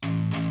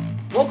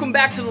Welcome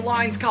back to the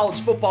Lions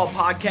College Football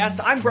Podcast.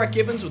 I'm Brett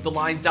Gibbons with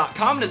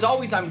TheLions.com, and as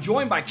always, I'm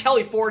joined by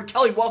Kelly Ford.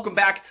 Kelly, welcome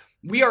back.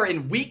 We are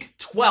in Week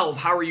 12.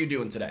 How are you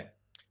doing today?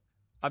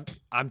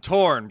 I'm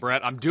torn,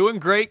 Brett. I'm doing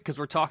great because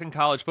we're talking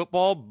college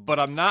football, but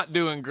I'm not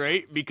doing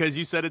great because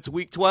you said it's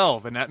Week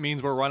 12, and that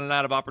means we're running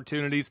out of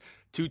opportunities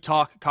to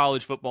talk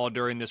college football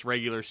during this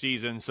regular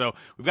season. So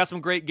we've got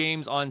some great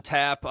games on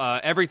tap.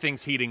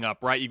 Everything's heating up,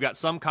 right? You've got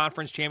some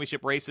conference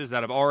championship races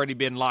that have already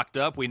been locked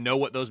up. We know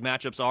what those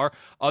matchups are.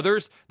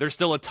 Others, there's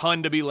still a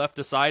ton to be left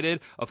decided.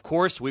 Of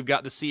course, we've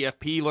got the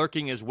CFP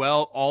lurking as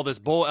well. All this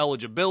bowl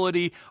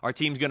eligibility. Our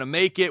team's going to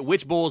make it.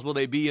 Which bowls will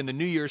they be in the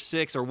New Year's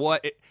Six or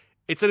what?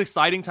 It's an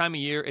exciting time of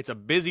year. It's a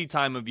busy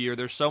time of year.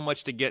 There's so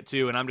much to get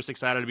to, and I'm just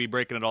excited to be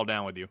breaking it all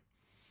down with you.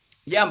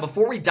 Yeah, and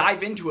before we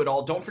dive into it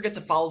all, don't forget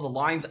to follow the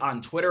Lines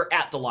on Twitter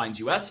at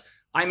TheLinesUS.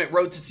 I'm at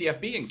Road to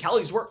CFB, and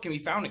Kelly's work can be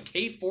found at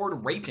K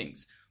Ford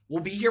Ratings.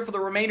 We'll be here for the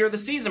remainder of the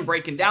season,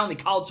 breaking down the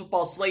college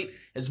football slate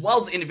as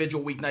well as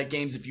individual weeknight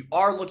games. If you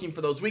are looking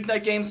for those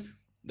weeknight games,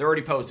 they're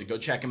already posted. Go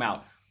check them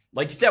out.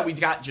 Like you said, we've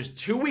got just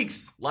 2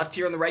 weeks left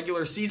here in the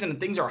regular season, and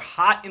things are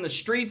hot in the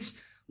streets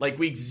like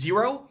Week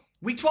 0.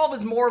 Week 12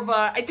 is more of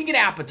I think, an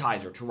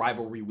appetizer to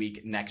rivalry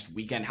week next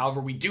weekend.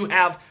 However, we do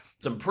have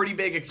some pretty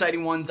big,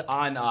 exciting ones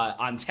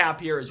on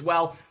tap here as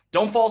well.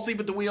 Don't fall asleep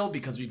at the wheel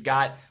because we've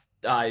got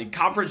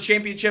conference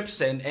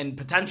championships and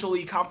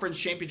potentially conference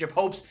championship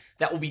hopes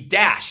that will be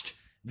dashed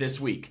this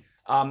week.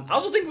 I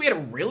also think we had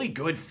a really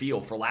good feel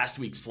for last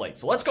week's slate.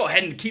 So let's go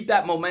ahead and keep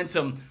that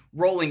momentum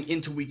rolling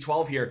into Week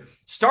 12 here.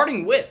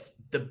 Starting with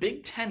the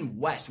Big Ten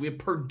West. We have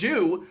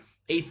Purdue,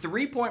 a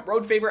 3-point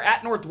road favorite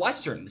at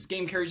Northwestern. This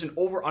game carries an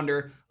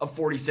over-under of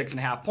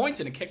 46.5 points,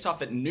 and it kicks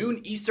off at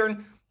noon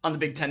Eastern on the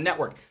Big Ten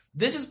Network.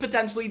 This is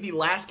potentially the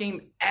last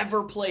game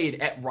ever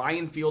played at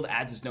Ryan Field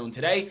as it's known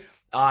today.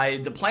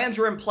 The plans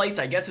are in place.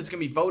 I guess it's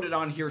going to be voted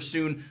on here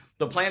soon.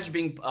 The plans are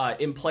being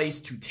in place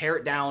to tear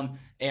it down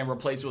and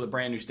replace it with a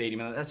brand new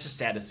stadium. And that's just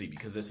sad to see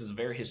because this is a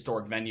very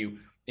historic venue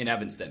in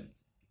Evanston.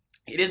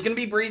 It is going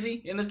to be breezy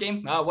in this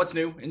game. What's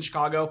new in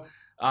Chicago?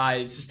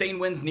 Sustained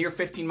winds near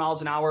 15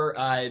 miles an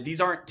hour. These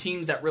aren't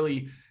teams that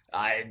really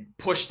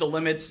push the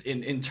limits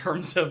in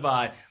terms of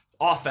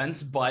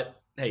offense, but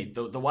hey,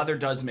 the weather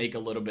does make a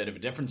little bit of a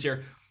difference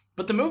here.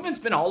 But the movement's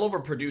been all over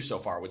Purdue so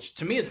far, which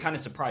to me is kind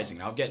of surprising.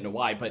 And I'll get into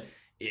why, but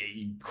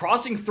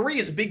crossing 3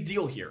 is a big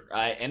deal here.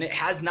 And it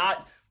has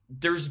not,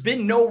 there's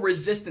been no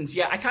resistance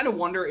yet. I kind of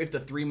wonder if the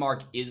 3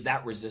 mark is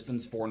that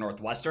resistance for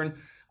Northwestern.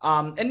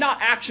 And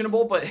not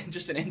actionable, but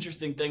just an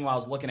interesting thing while I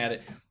was looking at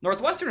it.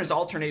 Northwestern has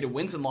alternated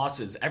wins and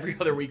losses every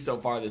other week so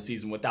far this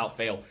season without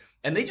fail.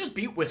 And they just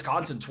beat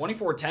Wisconsin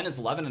 24-10 as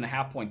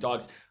 11.5-point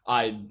dogs.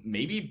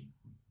 Maybe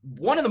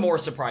one of the more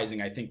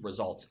surprising, I think,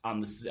 results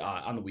on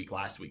the week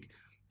last week.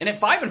 And at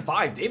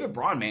 5-5, David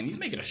Braun, man, he's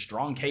making a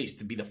strong case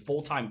to be the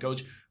full-time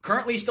coach.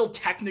 Currently still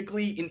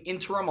technically in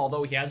interim,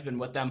 although he has been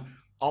with them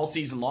all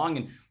season long.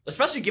 And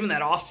especially given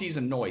that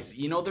offseason noise,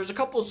 there's a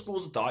couple of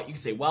schools of thought. You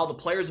can say, well, the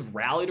players have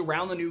rallied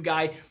around the new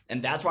guy,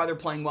 and that's why they're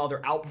playing well.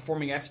 They're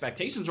outperforming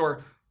expectations.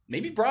 Or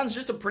maybe Braun's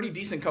just a pretty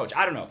decent coach.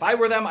 I don't know. If I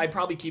were them, I'd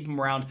probably keep him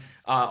around,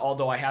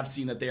 although I have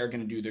seen that they are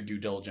going to do their due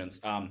diligence.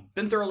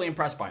 Been thoroughly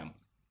impressed by him.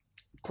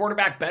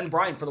 Quarterback Ben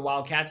Bryant for the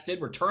Wildcats did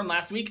return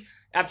last week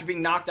after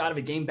being knocked out of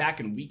a game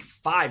back in Week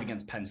 5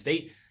 against Penn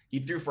State. He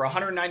threw for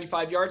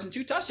 195 yards and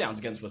 2 touchdowns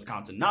against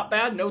Wisconsin. Not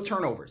bad, no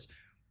turnovers.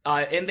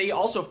 And they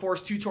also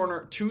forced two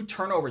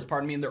turnovers,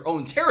 in their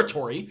own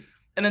territory,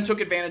 and then took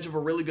advantage of a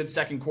really good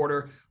second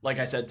quarter, like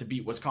I said, to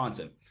beat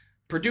Wisconsin.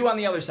 Purdue on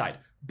the other side.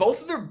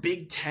 Both of their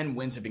Big Ten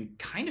wins have been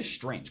kind of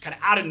strange, kind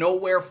of out of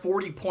nowhere,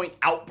 40-point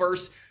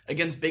outbursts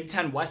against Big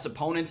Ten West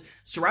opponents,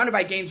 surrounded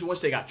by games in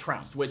which they got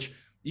trounced, which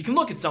you can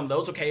look at some of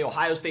those. Okay,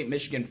 Ohio State,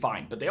 Michigan,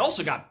 fine. But they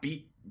also got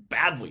beat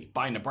badly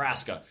by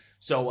Nebraska.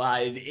 So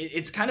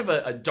it's kind of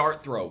a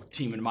dart throw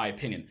team, in my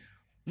opinion.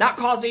 Not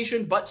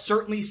causation, but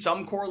certainly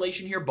some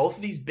correlation here. Both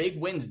of these big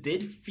wins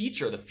did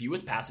feature the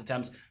fewest pass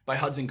attempts by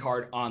Hudson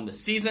Card on the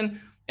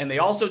season. And they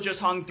also just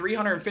hung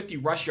 350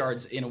 rush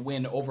yards in a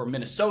win over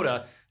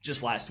Minnesota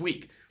just last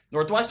week.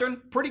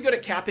 Northwestern, pretty good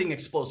at capping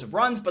explosive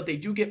runs, but they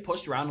do get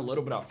pushed around a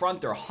little bit up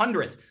front. They're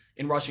 100th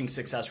in rushing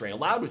success rate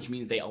allowed, which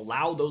means they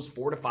allow those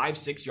 4 to 5,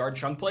 6 yard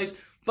chunk plays,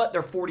 but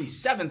they're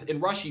 47th in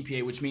rush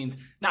EPA, which means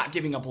not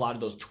giving up a lot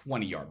of those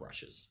 20-yard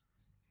rushes.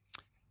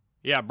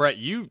 Yeah, Brett,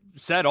 you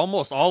said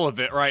almost all of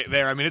it right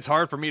there. I mean, it's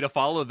hard for me to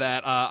follow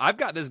that. I've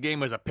got this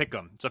game as a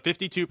pick'em. It's a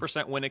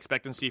 52% win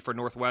expectancy for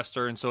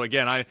Northwestern. So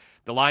again,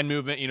 the line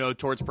movement,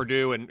 towards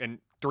Purdue and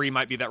 3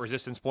 might be that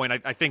resistance point.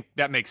 I think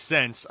that makes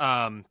sense.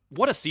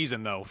 What a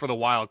season, though, for the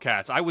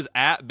Wildcats. I was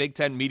at Big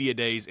Ten Media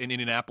Days in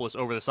Indianapolis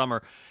over the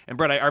summer. And,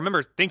 Brett, I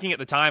remember thinking at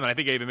the time, and I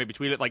think I even maybe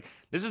tweeted,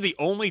 this is the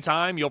only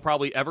time you'll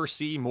probably ever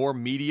see more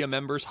media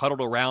members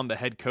huddled around the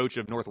head coach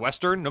of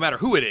Northwestern, no matter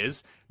who it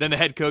is, than the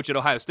head coach at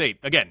Ohio State.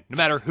 Again, no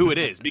matter who it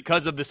is,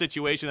 because of the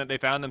situation that they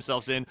found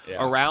themselves in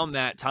around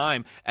that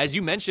time. As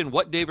you mentioned,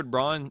 what David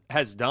Braun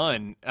has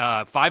done,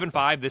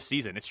 5-5 this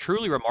season. It's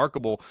truly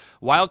remarkable.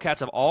 Wildcats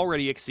have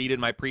already exceeded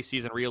my my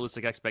preseason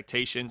realistic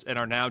expectations and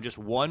are now just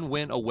one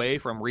win away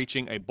from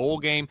reaching a bowl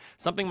game,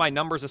 something my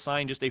numbers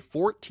assign just a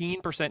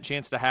 14%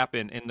 chance to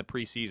happen in the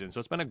preseason. So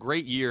it's been a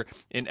great year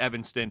in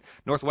Evanston.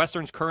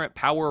 Northwestern's current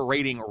power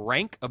rating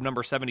rank of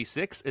number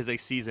 76 is a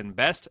season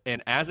best,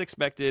 and as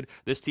expected,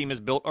 this team is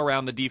built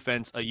around the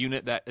defense, a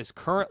unit that is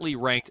currently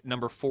ranked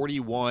number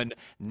 41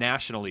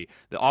 nationally.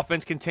 The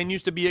offense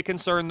continues to be a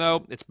concern,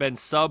 though. It's been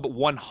sub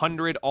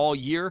 100 all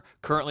year,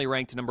 currently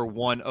ranked number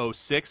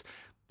 106.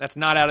 That's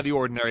not out of the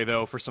ordinary,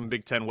 though, for some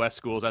Big Ten West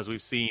schools, as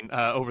we've seen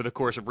over the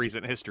course of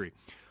recent history.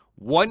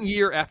 1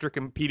 year after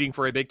competing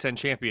for a Big Ten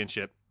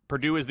championship,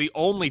 Purdue is the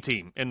only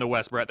team in the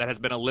West, Brett, that has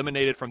been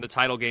eliminated from the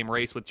title game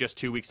race with just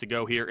 2 weeks to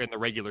go here in the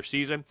regular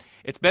season.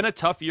 It's been a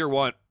tough year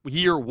one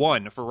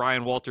for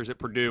Ryan Walters at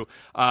Purdue,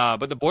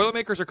 but the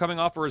Boilermakers are coming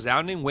off a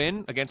resounding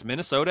win against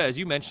Minnesota, as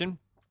you mentioned.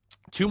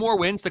 2 more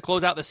wins to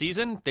close out the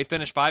season. They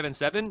finished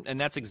 5-7, and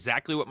that's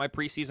exactly what my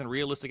preseason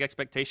realistic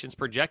expectations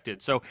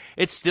projected. So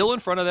it's still in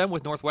front of them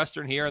with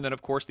Northwestern here, and then,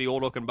 of course, the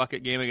Old Oak and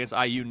Bucket game against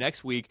IU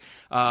next week.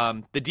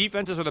 The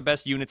defenses are the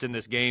best units in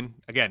this game.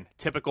 Again,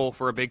 typical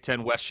for a Big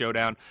Ten West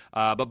showdown.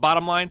 But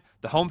bottom line,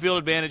 the home field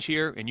advantage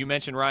here, and you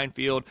mentioned Ryan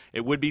Field.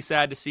 It would be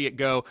sad to see it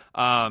go.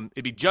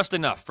 It'd be just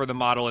enough for the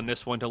model in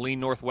this one to lean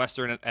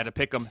Northwestern at a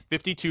pick 'em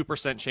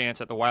 52% chance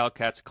that the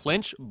Wildcats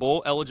clinch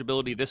bowl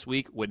eligibility this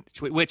week,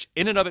 which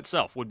in and of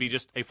itself would be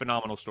just a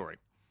phenomenal story.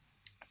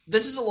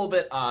 This is a little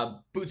bit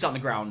boots on the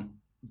ground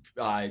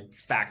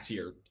facts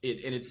here,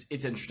 and it's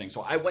interesting.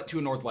 So I went to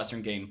a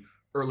Northwestern game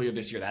earlier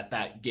this year,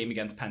 that game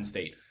against Penn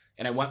State,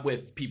 and I went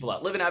with people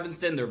that live in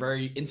Evanston. They're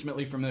very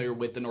intimately familiar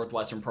with the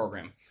Northwestern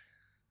program.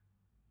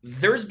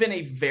 There's been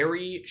a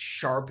very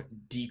sharp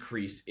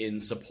decrease in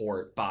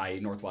support by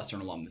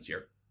Northwestern alum this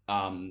year.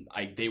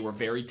 They were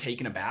very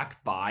taken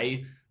aback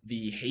by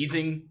the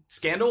hazing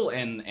scandal,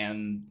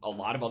 and a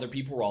lot of other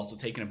people were also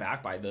taken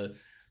aback by the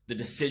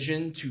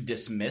decision to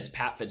dismiss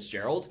Pat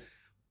Fitzgerald.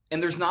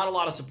 And there's not a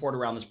lot of support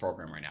around this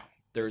program right now.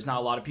 There's not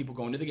a lot of people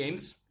going to the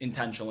games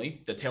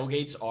intentionally. The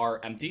tailgates are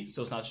empty,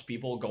 so it's not just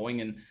people going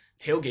and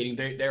tailgating.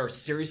 They are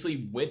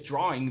seriously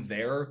withdrawing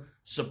their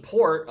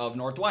support of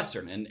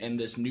Northwestern. And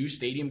this new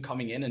stadium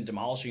coming in and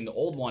demolishing the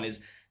old one is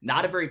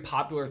not a very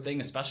popular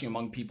thing, especially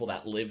among people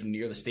that live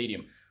near the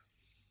stadium.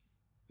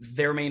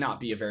 There may not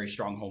be a very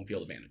strong home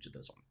field advantage at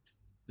this one.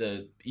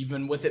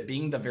 Even with it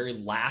being the very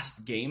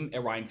last game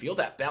at Ryan Field,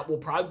 that will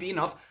probably be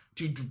enough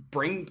to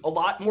bring a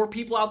lot more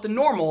people out than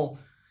normal.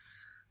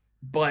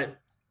 But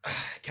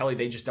Kelly,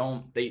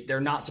 they're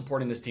not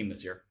supporting this team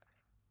this year.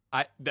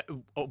 I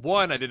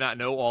did not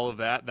know all of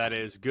that. That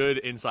is good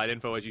inside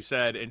info, as you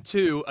said. And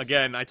 2,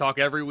 again, I talk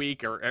every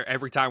week or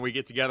every time we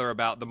get together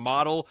about the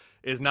model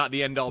is not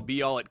the end-all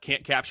be-all. It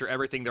can't capture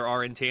everything. There are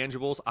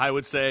intangibles. I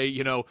would say,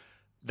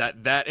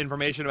 that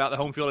information about the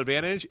home field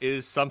advantage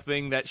is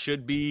something that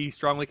should be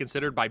strongly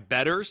considered by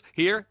bettors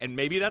here, and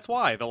maybe that's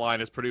why the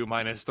line is Purdue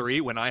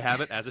 -3 when I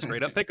have it as a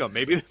straight-up pick 'em.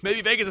 Maybe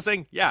Vegas is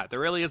saying, yeah, there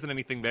really isn't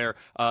anything there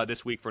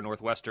this week for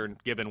Northwestern,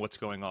 given what's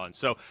going on.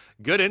 So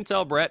good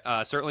intel, Brett.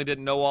 Certainly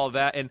didn't know all of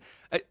that, and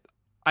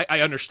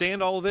I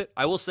understand all of it.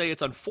 I will say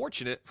it's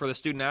unfortunate for the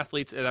student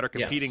athletes that are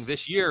competing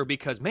this year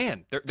because,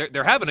 man,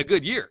 they're having a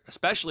good year,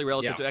 especially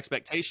relative to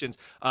expectations.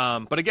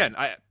 But again,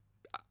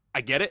 I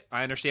get it.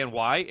 I understand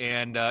why,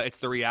 and it's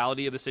the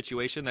reality of the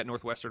situation that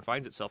Northwestern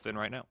finds itself in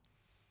right now.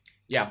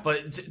 Yeah,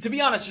 but to be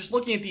honest, just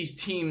looking at these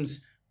teams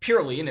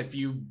purely, and if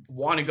you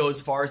want to go as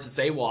far as to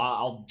say, well,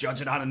 I'll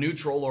judge it on a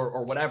neutral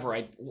or whatever,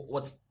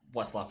 what's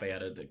West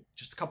Lafayette?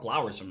 Just a couple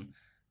hours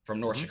from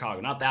North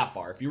Chicago, not that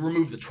far. If you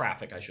remove the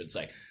traffic, I should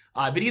say.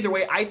 But either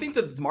way, I think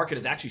that the market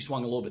has actually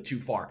swung a little bit too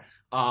far.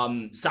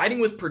 Siding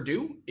with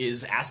Purdue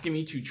is asking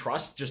me to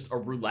trust just a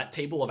roulette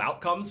table of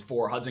outcomes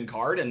for Hudson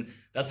Card, and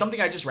that's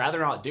something I just rather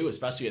not do,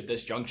 especially at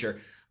this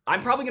juncture.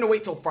 I'm probably going to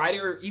wait till Friday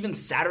or even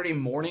Saturday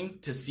morning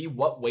to see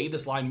what way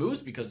this line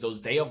moves, because those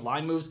day of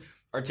line moves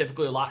are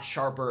typically a lot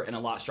sharper and a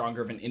lot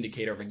stronger of an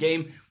indicator of a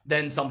game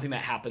than something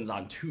that happens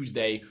on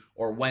Tuesday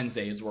or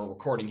Wednesday as we're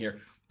recording here.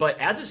 But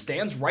as it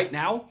stands right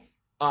now,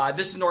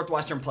 this is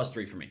Northwestern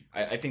 +3 for me.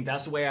 I think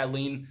that's the way I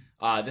lean.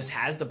 This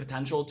has the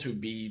potential to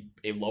be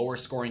a lower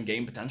scoring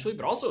game potentially,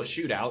 but also a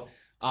shootout.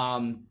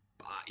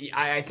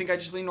 I think I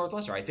just lean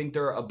Northwestern. I think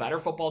they're a better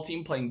football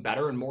team playing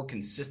better and more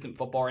consistent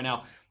football right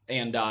now.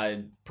 And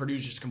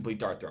Purdue's just a complete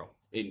dart throw,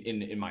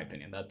 in my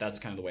opinion. That's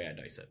kind of the way I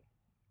dice it.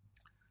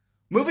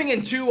 Moving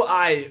into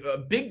a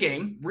big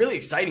game, really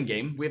exciting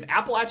game, we have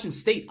Appalachian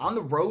State on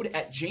the road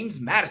at James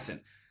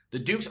Madison. The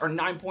Dukes are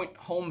 9-point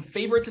home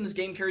favorites in this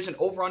game, carries an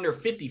over-under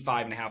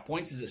 55.5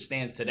 points as it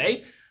stands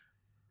today.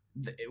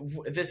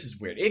 This is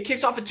weird. It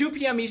kicks off at 2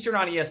 p.m. Eastern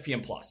on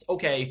ESPN+.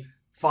 Okay,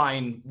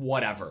 fine,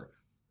 whatever.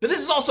 But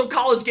this is also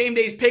College Game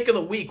Day's pick of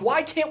the week.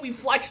 Why can't we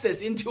flex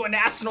this into a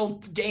national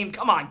game?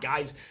 Come on,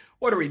 guys.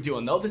 What are we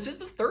doing, though? This is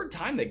the third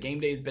time that Game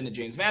Day has been to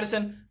James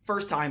Madison.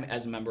 First time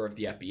as a member of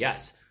the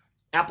FBS.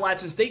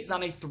 Appalachian State is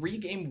on a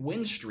 3-game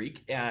win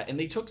streak, and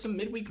they took some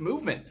midweek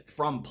movement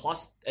from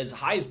as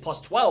high as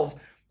 +12.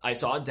 I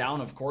saw it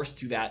down, of course,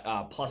 to that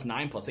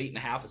 +9,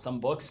 +8.5 at some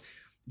books.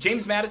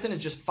 James Madison is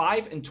just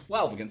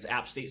 5-12 against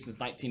App State since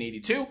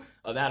 1982.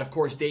 That, of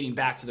course, dating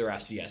back to their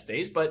FCS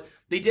days. But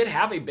they did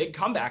have a big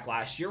comeback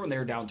last year when they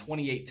were down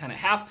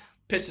 28-10.5,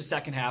 pitched the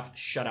second half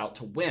shutout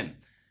to win.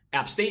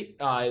 App State,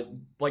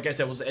 like I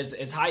said, was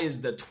as high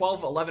as the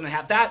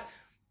 12-11.5. That,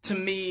 to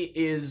me,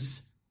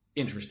 is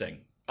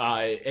interesting.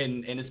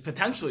 And it's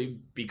potentially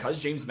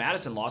because James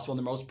Madison lost one of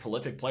the most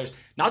prolific players,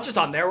 not just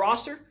on their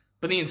roster,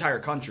 but the entire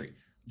country.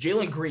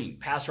 Jalen Green,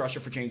 pass rusher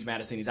for James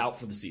Madison, he's out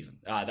for the season.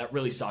 That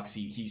really sucks.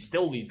 He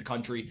still leads the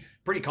country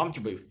pretty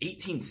comfortably with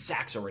 18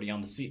 sacks already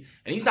on the season.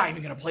 And he's not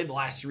even going to play the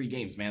last 3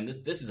 games, man.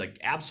 This is an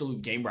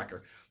absolute game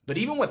wrecker. But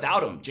even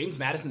without him, James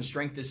Madison's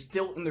strength is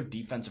still in their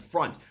defensive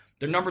front.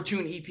 They're number 2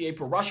 in EPA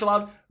per rush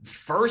allowed,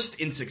 first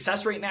in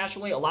success rate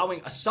nationally,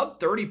 allowing a sub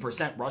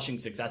 30% rushing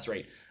success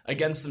rate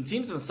against some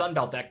teams in the Sun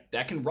Belt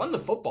that can run the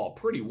football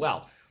pretty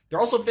well. They're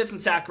also 5th in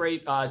sack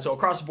rate, so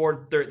across the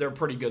board, they're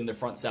pretty good in their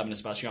front 7,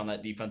 especially on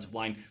that defensive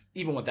line,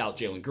 even without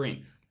Jalen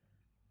Green.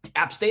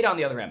 App State, on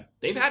the other hand,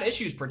 they've had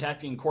issues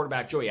protecting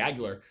quarterback Joey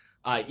Aguilar,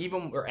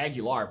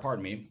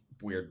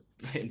 weird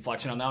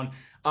inflection on that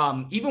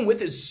one. Even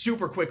with his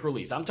super quick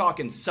release, I'm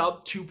talking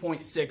sub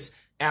 2.6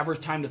 average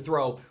time to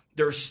throw,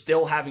 they're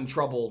still having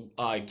trouble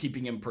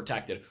keeping him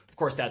protected. Of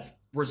course, that's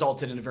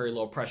resulted in a very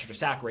low pressure to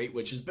sack rate,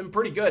 which has been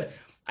pretty good.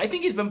 I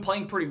think he's been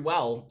playing pretty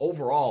well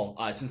overall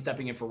since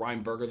stepping in for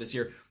Ryan Berger this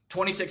year.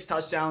 26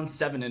 touchdowns,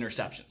 7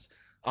 interceptions.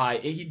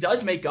 He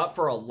does make up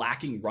for a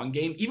lacking run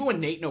game, even when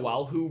Nate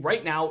Noel, who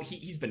right now,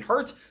 he's been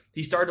hurt.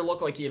 He started to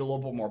look like he had a little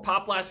bit more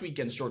pop last week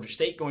against Georgia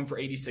State, going for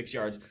 86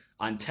 yards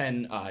on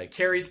 10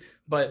 carries.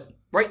 But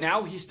right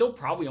now, he's still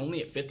probably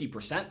only at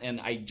 50%,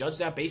 and I judge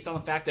that based on the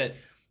fact that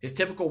his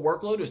typical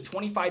workload is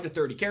 25 to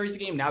 30 carries a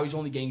game. Now he's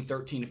only getting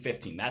 13 to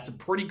 15. That's a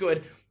pretty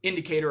good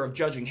indicator of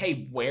judging,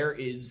 hey, where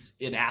is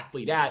an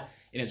athlete at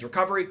in his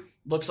recovery?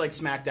 Looks like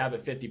smack dab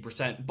at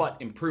 50%, but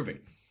improving.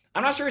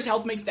 I'm not sure his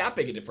health makes that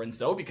big a difference,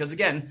 though, because,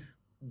 again,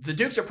 the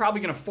Dukes are probably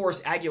going to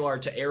force Aguilar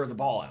to air the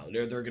ball out.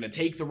 They're going to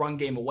take the run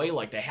game away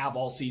like they have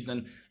all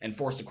season and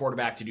force the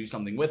quarterback to do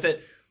something with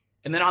it.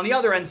 And then on the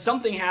other end,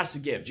 something has to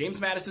give.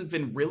 James Madison's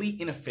been really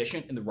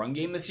inefficient in the run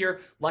game this year.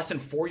 Less than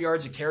 4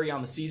 yards a carry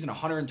on the season,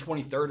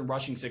 123rd in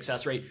rushing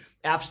success rate.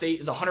 App State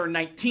is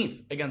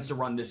 119th against the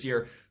run this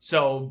year.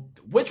 So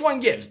which one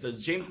gives?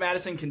 Does James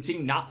Madison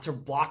continue not to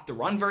block the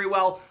run very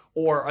well,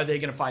 or are they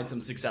going to find some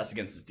success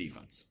against this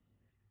defense?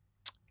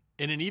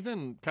 In an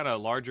even kind of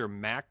larger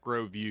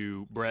macro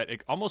view, Brett,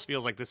 it almost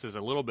feels like this is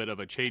a little bit of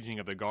a changing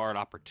of the guard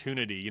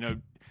opportunity. You know,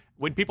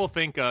 when people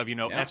think of,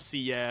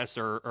 FCS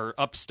or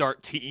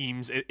upstart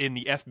teams in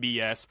the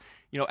FBS,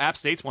 App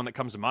State's one that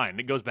comes to mind.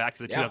 It goes back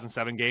to the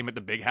 2007 game at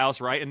the Big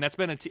House, right? And that's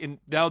been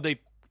now they've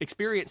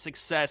experienced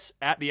success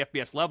at the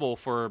FBS level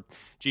for,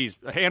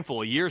 a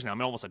handful of years now. I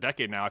mean, almost a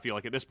decade now, I feel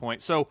like, at this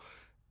point. So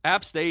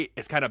App State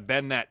has kind of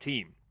been that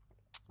team.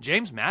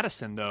 James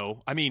Madison,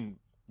 though, I mean,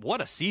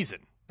 what a season.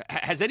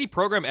 Has any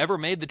program ever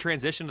made the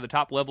transition to the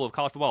top level of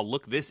college football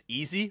look this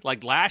easy?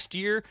 Like last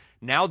year,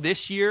 now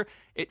this year,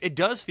 it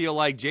does feel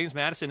like James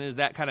Madison is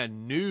that kind of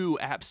new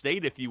App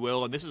State, if you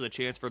will, and this is a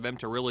chance for them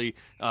to really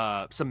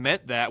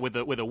cement that with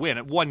a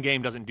win. One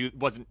game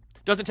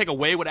doesn't take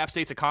away what App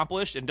State's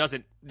accomplished and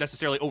doesn't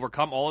necessarily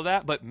overcome all of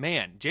that. But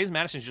man, James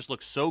Madison's just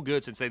looked so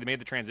good since they made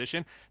the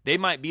transition. They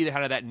might be the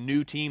kind of that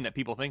new team that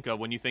people think of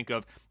when you think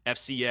of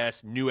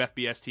FCS, new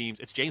FBS teams.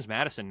 It's James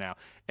Madison now.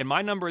 And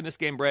my number in this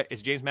game, Brett,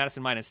 is James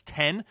Madison minus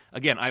 10.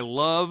 Again, I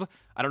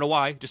don't know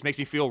why, it just makes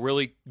me feel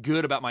really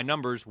good about my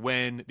numbers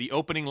when the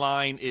opening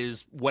line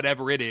is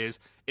whatever it is.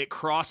 It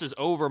crosses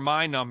over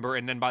my number,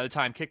 and then by the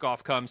time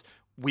kickoff comes,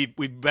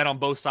 we've bet on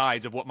both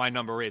sides of what my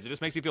number is. It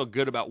just makes me feel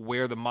good about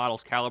where the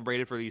model's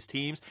calibrated for these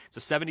teams.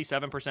 It's a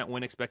 77%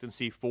 win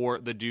expectancy for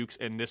the Dukes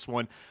in this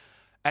one.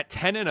 At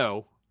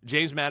 10-0,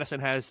 James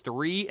Madison has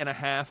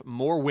 3.5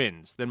 more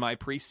wins than my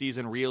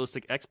preseason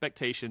realistic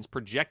expectations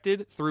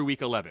projected through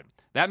Week 11.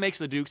 That makes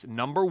the Dukes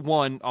number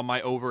 1 on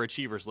my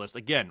overachievers list.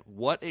 Again,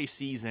 what a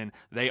season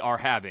they are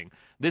having.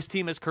 This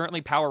team is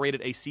currently power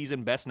rated a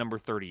season best number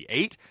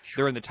 38.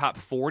 They're in the top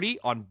 40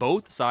 on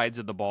both sides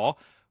of the ball.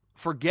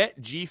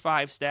 Forget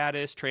G5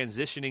 status,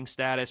 transitioning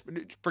status,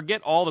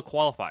 forget all the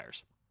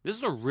qualifiers. This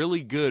is a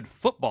really good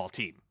football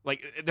team.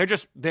 Like,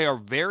 they are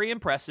very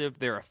impressive.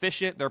 They're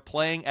efficient. They're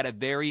playing at a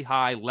very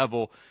high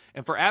level.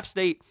 And for App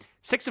State,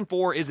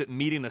 6-4 isn't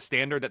meeting the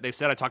standard that they've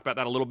set. I talked about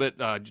that a little bit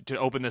to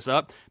open this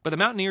up. But the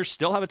Mountaineers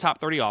still have a top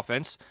 30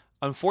 offense.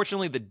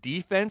 Unfortunately, the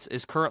defense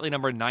is currently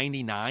number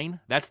 99.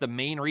 That's the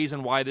main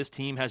reason why this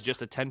team has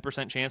just a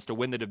 10% chance to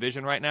win the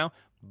division right now.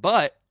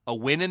 But a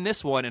win in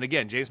this one, and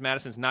again, James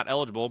Madison's not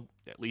eligible,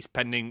 at least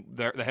pending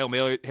the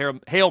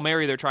Hail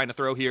Mary they're trying to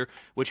throw here,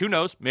 which who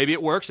knows, maybe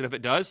it works, and if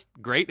it does,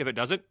 great. If it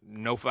doesn't,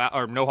 no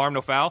harm,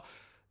 no foul.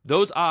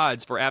 Those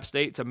odds for App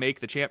State to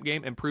make the champ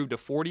game improved to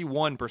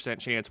 41%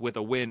 chance with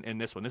a win in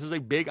this one. This is a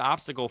big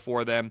obstacle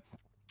for them.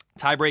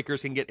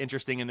 Tiebreakers can get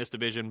interesting in this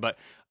division, but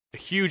a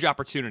huge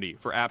opportunity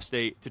for App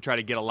State to try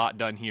to get a lot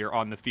done here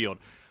on the field.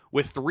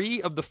 With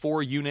 3 of the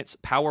 4 units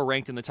power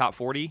ranked in the top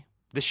 40,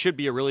 this should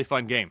be a really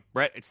fun game.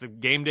 Brett, it's the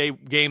game day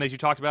game as you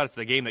talked about. It's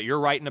the game that you're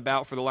writing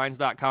about for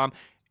thelines.com.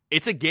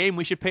 It's a game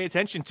we should pay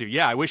attention to.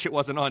 Yeah, I wish it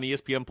wasn't on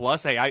ESPN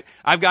Plus. Hey,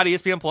 I've got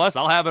ESPN Plus.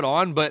 I'll have it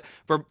on. But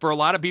for a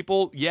lot of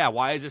people, yeah,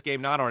 why is this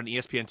game not on an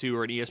ESPN2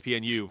 or an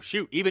ESPNU?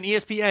 Shoot, even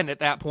ESPN at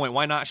that point,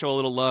 why not show a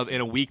little love in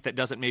a week that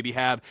doesn't maybe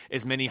have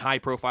as many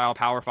high-profile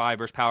Power 5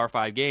 versus Power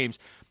 5 games?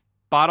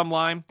 Bottom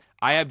line,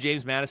 I have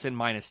James Madison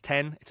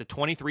 -10. It's a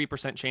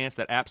 23% chance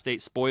that App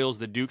State spoils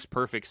the Duke's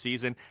perfect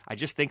season. I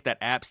just think that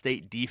App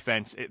State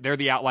defense, they're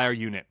the outlier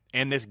unit,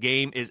 and this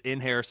game is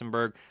in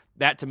Harrisonburg.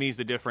 That, to me, is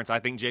the difference. I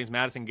think James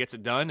Madison gets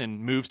it done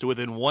and moves to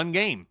within one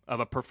game of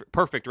a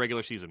perfect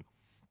regular season.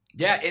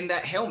 Yeah, and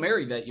that Hail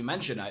Mary that you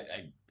mentioned,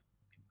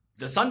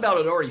 the Sun Belt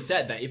had already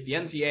said that if the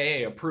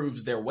NCAA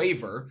approves their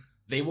waiver,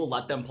 they will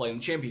let them play in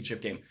the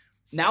championship game.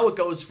 Now it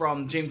goes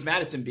from James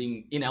Madison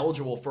being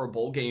ineligible for a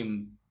bowl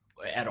game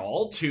at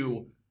all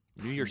to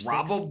New Year's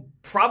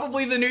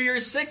probably the New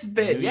Year's Six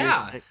bid. New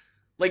Year's Six.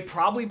 Like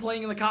probably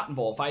playing in the Cotton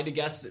Bowl. If I had to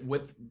guess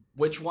with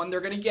which one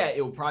they're going to get,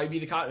 it would probably be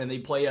the Cotton. And they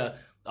play a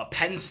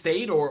Penn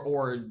State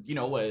or you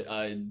know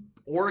a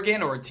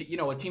Oregon or a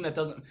team that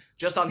doesn't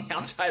just on the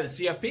outside of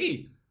the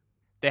CFP.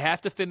 They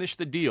have to finish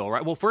the deal,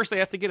 right? Well, first they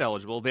have to get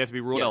eligible. They have to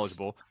be ruled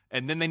eligible.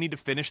 And then they need to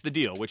finish the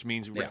deal, which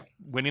means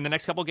winning the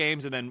next couple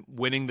games and then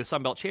winning the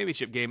Sun Belt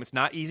Championship game. It's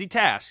not easy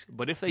task.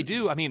 But if they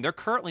do, I mean, they're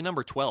currently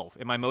number 12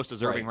 in my most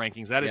deserving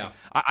rankings. That is,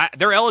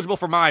 they're eligible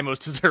for my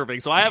most deserving.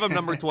 So I have them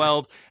number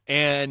 12,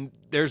 and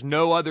there's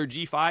no other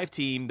G5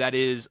 team that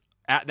is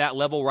at that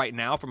level right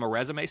now from a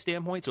resume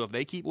standpoint. So if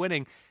they keep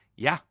winning,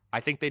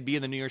 I think they'd be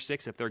in the New Year's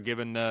Six if they're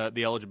given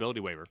the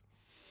eligibility waiver.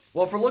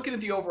 Well, if we're looking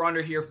at the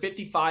over-under here,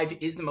 55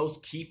 is the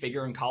most key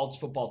figure in college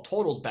football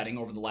totals betting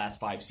over the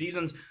last 5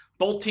 seasons.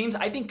 Both teams,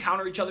 I think,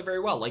 counter each other very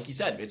well. Like you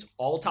said, it's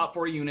all top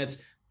 4 units,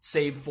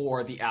 save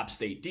for the App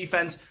State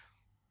defense.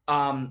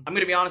 I'm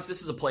going to be honest,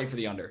 this is a play for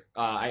the under.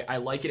 I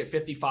like it at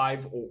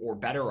 55 or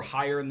better or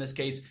higher in this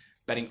case,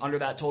 betting under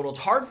that total. It's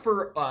hard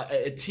for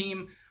a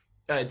team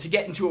to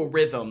get into a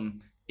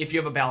rhythm if you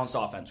have a balanced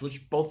offense,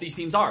 which both these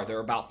teams are. They're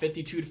about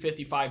 52 to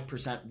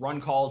 55%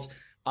 run calls.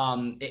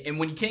 And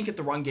when you can't get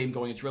the run game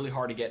going, it's really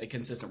hard to get a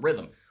consistent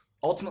rhythm.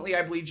 Ultimately,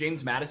 I believe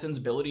James Madison's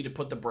ability to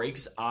put the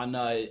brakes on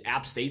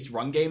App State's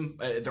run game,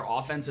 their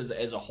offense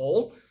as a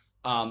whole,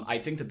 I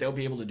think that they'll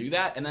be able to do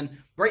that. And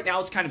then right now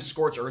it's kind of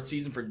scorched earth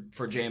season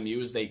for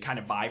JMU as they kind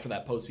of vie for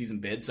that postseason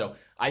bid. So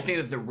I think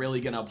that they're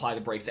really going to apply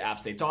the brakes to App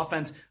State's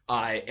offense.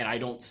 And I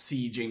don't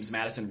see James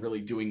Madison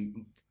really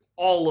doing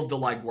all of the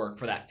legwork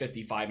for that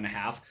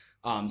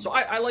 55.5. So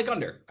I like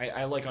under.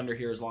 I like under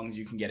here as long as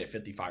you can get it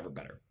 55 or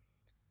better.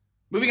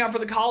 Moving on for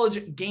the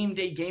college game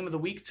day game of the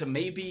week to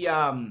maybe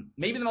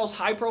the most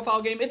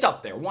high-profile game. It's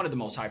up there, one of the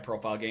most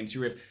high-profile games.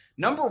 Here we have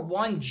number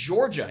 1,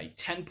 Georgia, a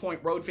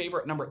 10-point road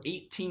favorite. Number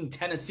 18,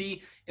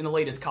 Tennessee, in the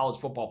latest college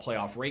football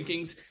playoff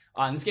rankings.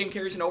 And this game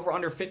carries an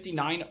over-under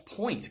 59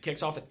 points. It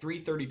kicks off at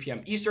 3:30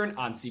 p.m. Eastern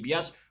on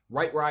CBS,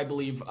 right where I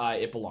believe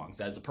it belongs.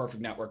 That is the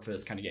perfect network for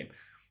this kind of game.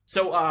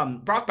 So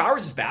Brock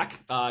Bowers is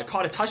back,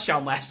 caught a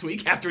touchdown last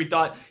week after he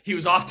thought he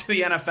was off to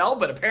the NFL,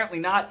 but apparently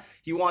not.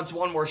 He wants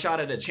one more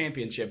shot at a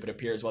championship, it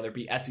appears, whether it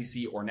be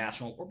SEC or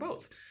national or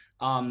both.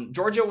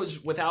 Georgia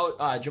was without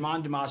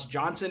Jamon Dumas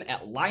Johnson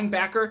at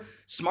linebacker.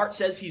 Smart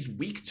says he's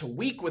week to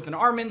week with an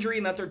arm injury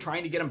and that they're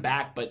trying to get him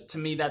back, but to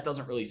me that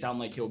doesn't really sound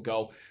like he'll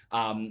go.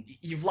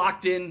 You've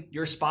locked in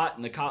your spot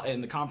in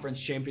the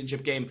conference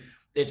championship game.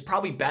 It's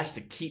probably best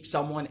to keep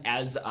someone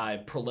as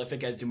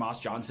prolific as Dumas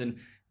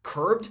Johnson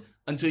curbed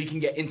until you can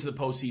get into the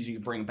postseason. You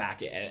bring him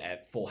back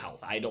at full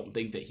health. I don't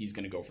think that he's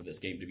going to go for this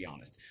game, to be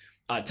honest.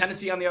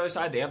 Tennessee on the other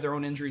side, they have their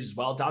own injuries as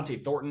well. Dante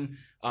Thornton,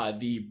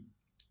 the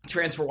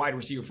transfer wide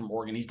receiver from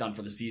Oregon, he's done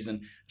for the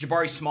season.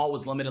 Jabari Small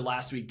was limited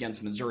last week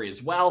against Missouri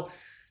as well.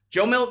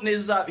 Joe Milton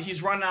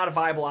he's running out of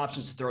viable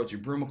options to throw to.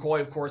 Brew McCoy,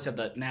 of course, had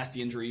the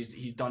nasty injuries.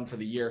 He's done for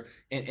the year.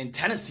 And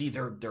Tennessee,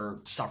 they're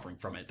suffering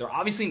from it. They're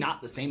obviously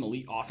not the same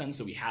elite offense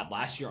that we had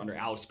last year under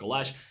Alex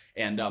Galesh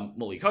and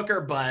Malik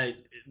Hooker, but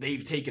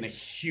they've taken a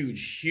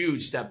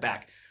huge step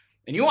back.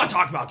 And you want to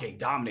talk about getting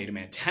dominated,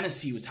 man.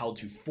 Tennessee was held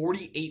to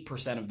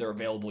 48% of their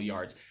available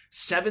yards,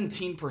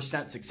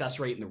 17% success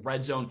rate in the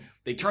red zone.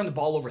 They turned the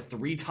ball over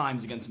 3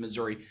 times against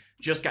Missouri.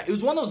 It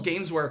was one of those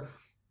games where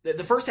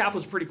the first half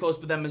was pretty close,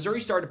 but then Missouri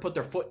started to put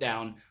their foot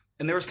down,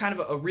 and there was kind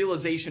of a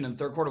realization in the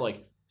third quarter,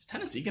 like, is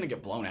Tennessee going to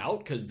get blown out?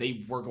 Because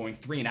they were going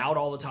 3 and out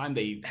all the time.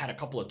 They had a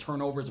couple of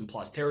turnovers in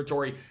plus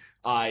territory.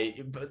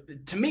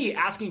 But to me,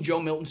 asking Joe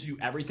Milton to do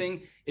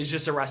everything is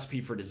just a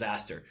recipe for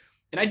disaster.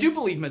 And I do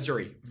believe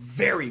Missouri,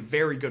 very,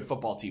 very good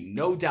football team,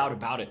 no doubt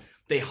about it.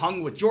 They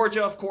hung with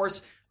Georgia, of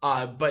course,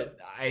 but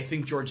I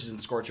think Georgia's in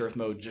scorched earth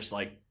mode, just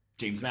like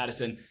James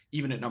Madison,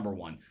 even at number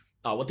 1.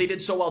 What they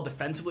did so well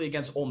defensively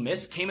against Ole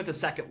Miss came at the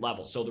second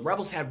level. So the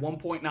Rebels had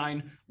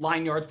 1.9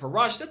 line yards per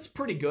rush. That's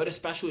pretty good,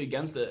 especially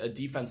against a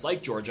defense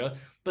like Georgia.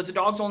 But the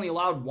Dogs only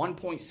allowed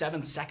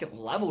 1.7 second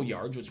level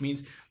yards, which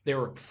means they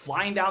were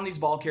flying down these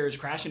ball carriers,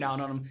 crashing down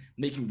on them,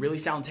 making really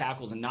sound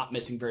tackles and not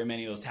missing very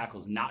many of those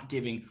tackles, not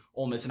giving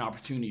Ole Miss an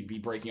opportunity to be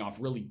breaking off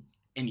really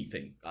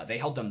anything. They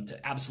held them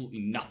to absolutely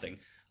nothing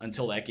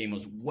until that game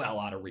was well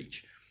out of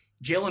reach.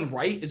 Jalen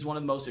Wright is one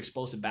of the most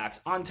explosive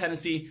backs on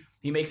Tennessee.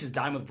 He makes his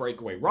dime with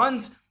breakaway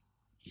runs.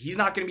 He's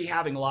not going to be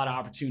having a lot of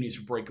opportunities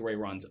for breakaway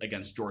runs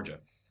against Georgia.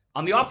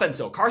 On the offense,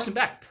 though, Carson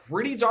Beck,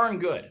 pretty darn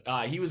good.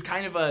 He was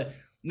kind of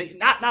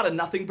not a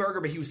nothing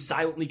burger, but he was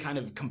silently kind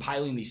of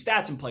compiling these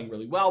stats and playing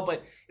really well,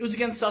 but it was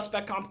against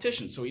suspect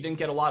competition, so he didn't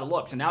get a lot of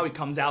looks. And now he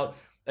comes out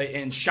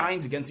and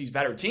shines against these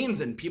better teams,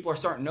 and people are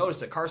starting to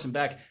notice that Carson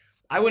Beck,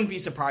 I wouldn't be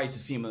surprised to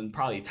see him in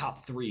probably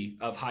top 3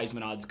 of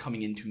Heisman odds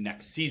coming into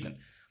next season.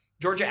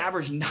 Georgia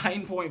averaged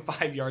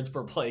 9.5 yards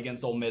per play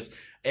against Ole Miss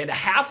and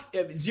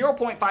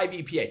 0.5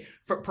 EPA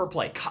per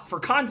play. For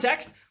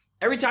context,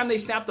 every time they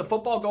snap the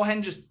football, go ahead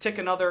and just tick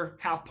another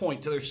half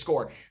point to their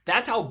score.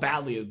 That's how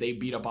badly they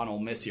beat up on Ole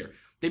Miss here.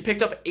 They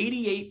picked up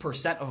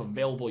 88% of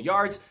available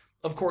yards.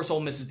 Of course,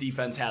 Ole Miss's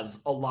defense has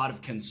a lot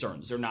of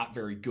concerns. They're not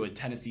very good.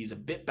 Tennessee's a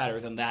bit better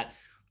than that,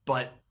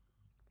 but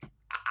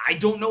I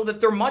don't know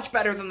that they're much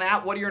better than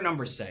that. What do your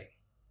numbers say?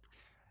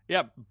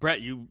 Yeah,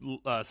 Brett, you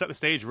set the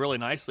stage really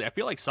nicely. I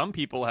feel like some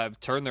people have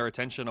turned their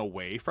attention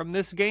away from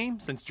this game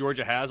since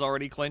Georgia has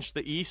already clinched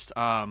the East.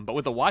 But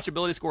with a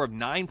watchability score of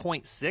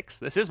 9.6,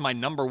 this is my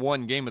number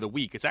 1 game of the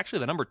week. It's actually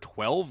the number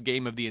 12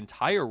 game of the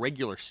entire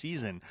regular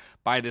season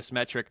by this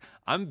metric.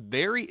 I'm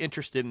very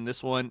interested in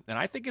this one, and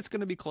I think it's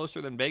going to be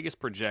closer than Vegas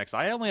projects.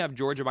 I only have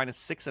Georgia minus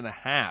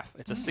 6.5.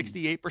 It's a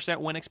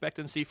 68% win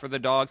expectancy for the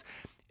Dogs.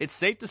 It's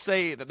safe to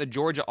say that the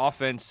Georgia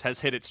offense has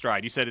hit its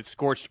stride. You said it's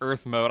scorched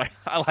earth mode.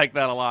 I like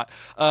that a lot.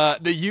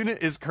 The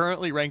unit is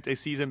currently ranked a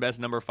season-best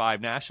number 5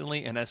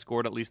 nationally and has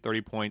scored at least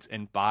 30 points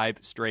in 5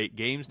 straight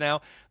games now.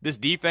 This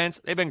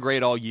defense, they've been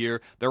great all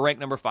year. They're ranked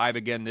number 5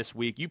 again this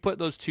week. You put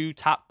those 2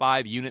 top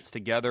 5 units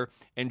together,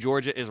 and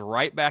Georgia is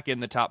right back in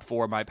the top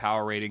 4 of my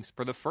power ratings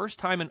for the first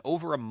time in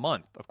over a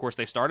month. Of course,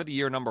 they started the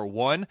year number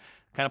 1.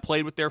 Kind of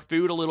played with their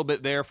food a little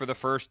bit there for the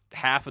first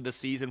half of the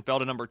season, fell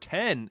to number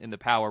 10 in the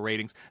power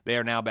ratings. They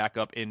are now back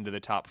up into the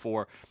top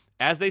 4.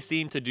 As they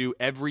seem to do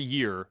every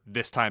year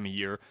this time of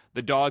year,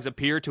 the Dogs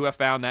appear to have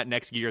found that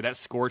next gear, that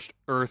scorched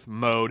earth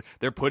mode.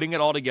 They're putting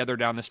it all together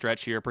down the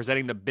stretch here,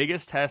 presenting the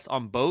biggest test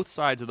on both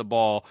sides of the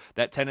ball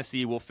that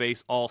Tennessee will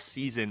face all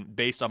season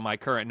based on my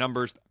current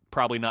numbers.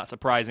 Probably not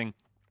surprising.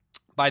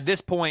 By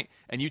this point,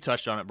 and you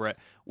touched on it, Brett,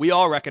 we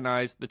all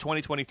recognize the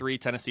 2023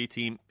 Tennessee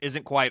team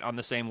isn't quite on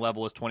the same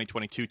level as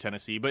 2022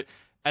 Tennessee, but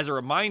as a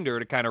reminder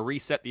to kind of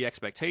reset the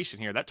expectation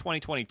here, that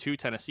 2022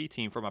 Tennessee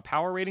team, from a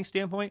power rating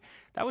standpoint,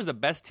 that was the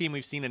best team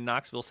we've seen in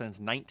Knoxville since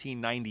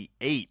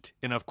 1998.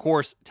 And of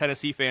course,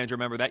 Tennessee fans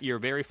remember that year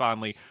very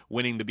fondly,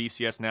 winning the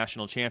BCS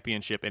National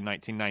Championship in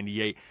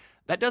 1998.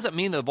 That doesn't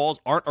mean the Vols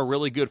aren't a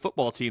really good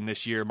football team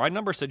this year. My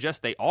numbers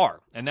suggest they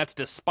are, and that's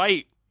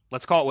despite,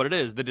 let's call it what it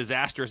is, the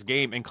disastrous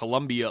game in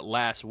Columbia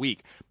last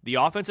week. The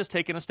offense has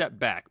taken a step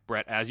back,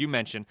 Brett, as you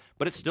mentioned,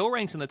 but it still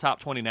ranks in the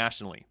top 20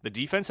 nationally. The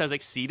defense has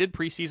exceeded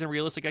preseason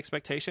realistic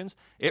expectations.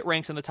 It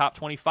ranks in the top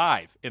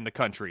 25 in the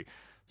country.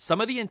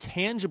 Some of the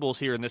intangibles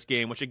here in this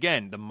game, which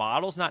again, the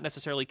model's not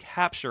necessarily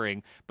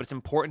capturing, but it's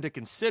important to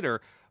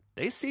consider,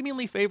 they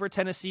seemingly favor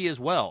Tennessee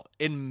as well.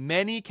 In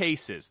many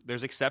cases,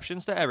 there's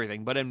exceptions to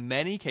everything, but in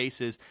many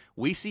cases,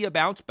 we see a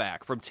bounce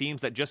back from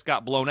teams that just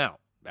got blown out.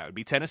 That would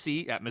be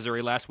Tennessee at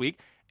Missouri last week.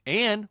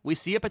 And we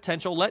see a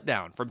potential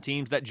letdown from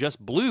teams that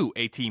just blew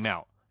a team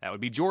out. That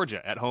would be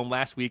Georgia at home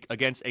last week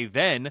against a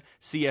then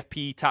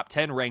CFP top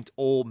 10 ranked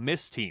Ole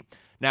Miss team.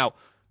 Now,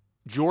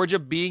 Georgia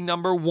being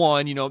number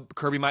 1,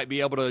 Kirby might be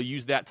able to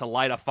use that to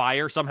light a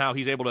fire. Somehow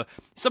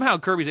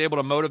Kirby's able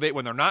to motivate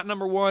when they're not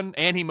number 1,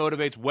 and he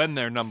motivates when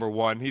they're number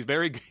 1. He's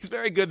very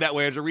good that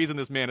way. There's a reason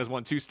this man has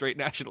won 2 straight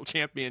national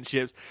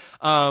championships.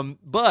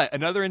 But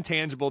another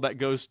intangible that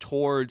goes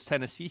towards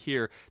Tennessee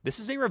here, this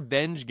is a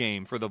revenge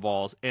game for the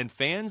Vols, and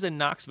fans in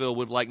Knoxville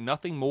would like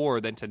nothing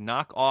more than to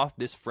knock off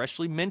this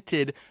freshly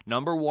minted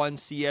number 1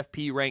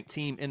 CFP ranked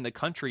team in the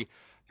country,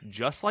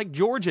 just like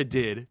Georgia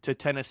did to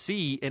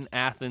Tennessee in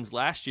Athens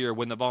last year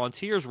when the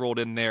Volunteers rolled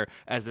in there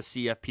as the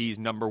CFP's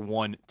number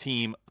 1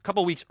 team a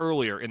couple weeks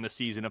earlier in the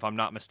season, if I'm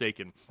not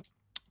mistaken.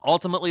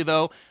 Ultimately,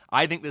 though,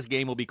 I think this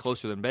game will be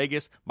closer than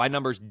Vegas. My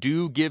numbers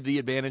do give the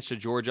advantage to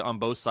Georgia on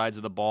both sides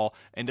of the ball,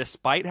 and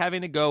despite having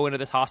to go into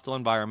this hostile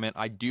environment,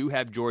 I do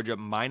have Georgia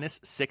minus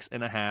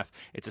 6.5.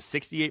 It's a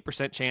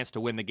 68% chance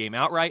to win the game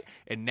outright,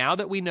 and now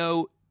that we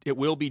know it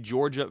will be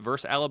Georgia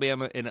versus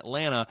Alabama in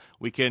Atlanta,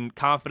 we can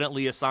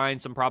confidently assign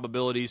some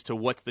probabilities to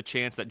what's the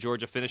chance that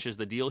Georgia finishes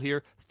the deal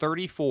here.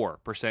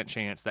 34%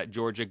 chance that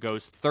Georgia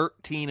goes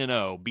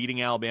 13-0,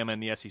 beating Alabama in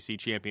the SEC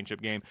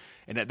championship game.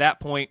 And at that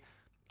point,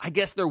 I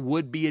guess there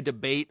would be a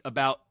debate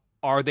about,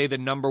 are they the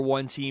number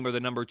 1 team or the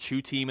number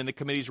 2 team in the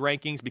committee's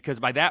rankings? Because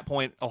by that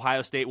point,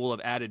 Ohio State will have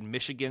added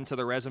Michigan to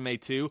the resume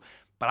too.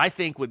 But I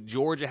think with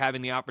Georgia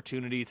having the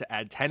opportunity to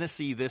add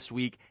Tennessee this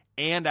week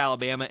and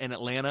Alabama and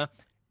Atlanta,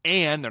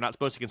 and they're not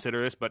supposed to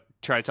consider this, but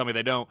try to tell me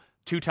they don't,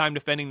 2-time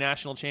defending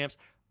national champs,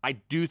 I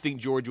do think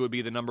Georgia would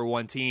be the number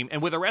 1 team.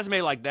 And with a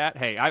resume like that,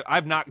 hey,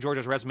 I've knocked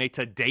Georgia's resume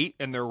to date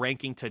and their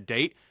ranking to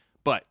date,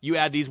 but you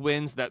add these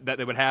wins that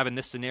they would have in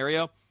this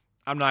scenario,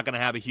 I'm not going to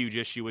have a huge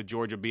issue with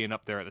Georgia being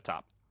up there at the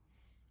top.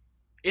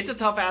 It's a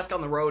tough ask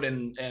on the road,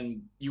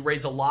 and you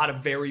raise a lot of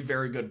very,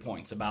 very good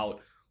points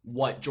about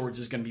what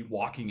Georgia's going to be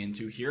walking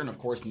into here. And, of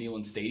course,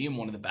 Neyland Stadium,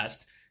 one of the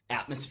best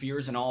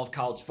atmospheres in all of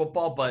college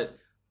football. But,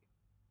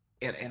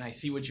 and I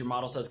see what your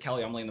model says,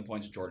 Kelly, I'm laying the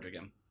points with Georgia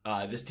again.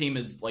 This team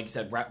is, like you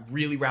said,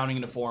 really rounding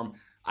into form.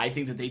 I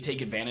think that they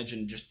take advantage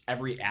in just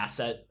every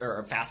asset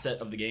or facet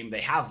of the game.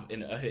 They have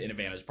an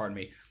advantage,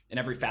 in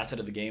every facet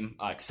of the game,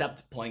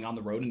 except playing on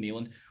the road in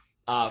Neyland.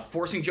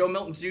 Forcing Joe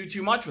Milton to do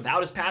too much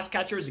without his pass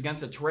catchers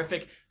against a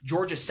terrific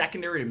Georgia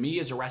secondary, to me,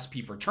 is a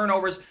recipe for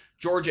turnovers.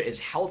 Georgia is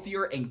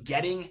healthier and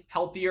getting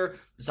healthier,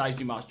 besides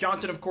Dumas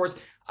Johnson, of course.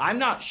 I'm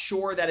not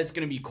sure that it's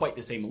going to be quite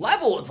the same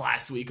level as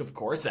last week, of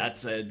course.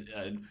 That's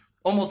a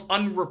almost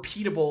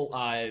unrepeatable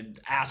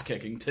ass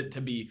kicking,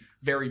 to be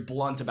very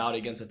blunt about it,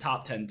 against a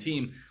top 10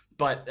 team.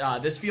 But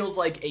this feels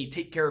like a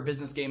take care of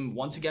business game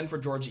once again for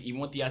Georgia, even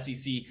with the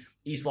SEC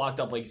East locked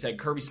up. Like you said,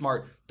 Kirby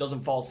Smart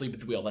doesn't fall asleep at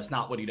the wheel. That's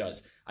not what he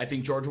does. I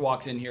think Georgia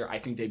walks in here. I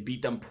think they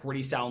beat them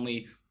pretty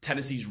soundly.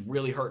 Tennessee's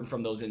really hurting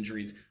from those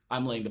injuries.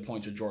 I'm laying the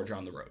points with Georgia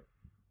on the road.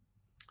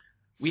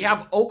 We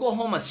have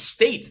Oklahoma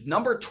State,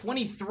 number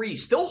 23,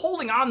 still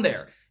holding on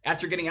there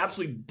after getting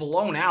absolutely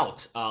blown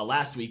out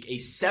last week. A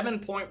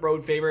 7-point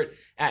road favorite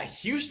at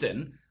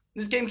Houston.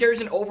 This game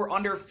carries an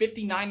over-under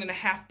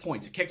 59.5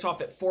 points. It kicks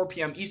off at 4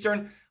 p.m.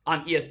 Eastern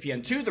on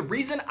ESPN2. The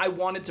reason I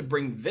wanted to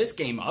bring this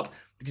game up,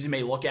 because you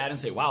may look at it and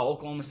say, wow,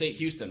 Oklahoma State,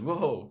 Houston,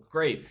 whoa,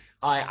 great.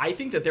 I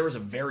think that there was a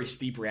very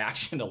steep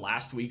reaction to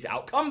last week's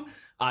outcome,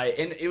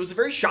 and it was a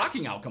very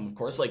shocking outcome, of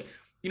course.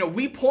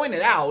 We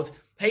pointed out,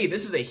 hey,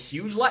 this is a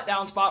huge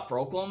letdown spot for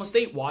Oklahoma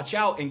State. Watch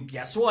out. And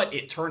guess what?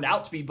 It turned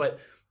out to be, but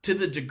to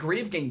the degree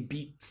of getting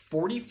beat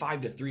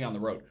 45-3 on the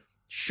road.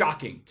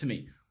 Shocking to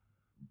me.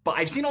 But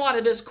I've seen a lot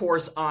of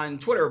discourse on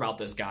Twitter about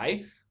this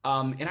guy.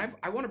 And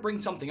I want to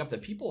bring something up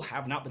that people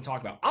have not been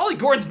talking about. Ollie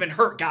Gordon's been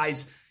hurt,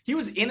 guys. He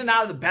was in and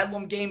out of the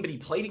Bedlam game, but he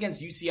played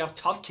against UCF.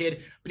 Tough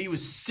kid, but he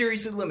was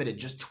seriously limited.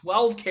 Just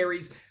 12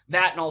 carries.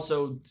 That, and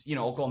also,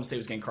 Oklahoma State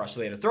was getting crushed, so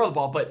they had to throw the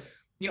ball. But,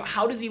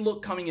 how does he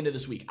look coming into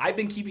this week? I've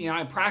been keeping an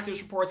eye on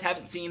practice reports.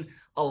 Haven't seen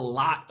a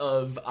lot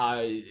of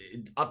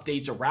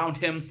updates around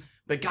him.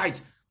 But,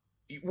 guys,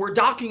 we're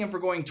docking him for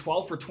going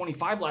 12 for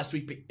 25 last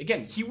week. But,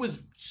 again, he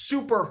was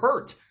super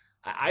hurt.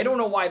 I don't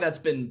know why that's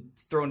been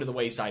thrown to the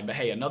wayside, but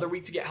hey, another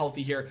week to get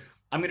healthy here.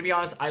 I'm going to be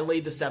honest, I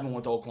laid the 7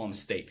 with Oklahoma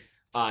State.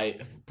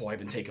 I've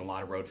been taking a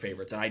lot of road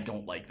favorites, and I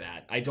don't like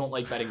that. I don't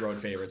like betting road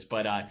favorites,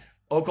 but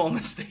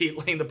Oklahoma State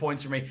laying the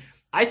points for me.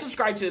 I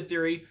subscribe to the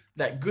theory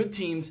that good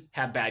teams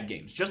have bad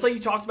games. Just like you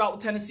talked about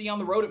with Tennessee on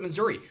the road at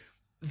Missouri.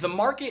 The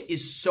market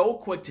is so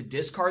quick to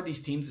discard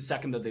these teams the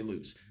second that they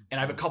lose. And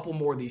I have a couple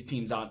more of these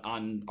teams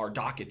on our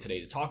docket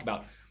today to talk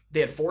about. They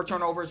had 4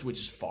 turnovers,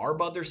 which is far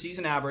above their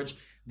season average.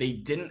 They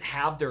didn't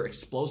have their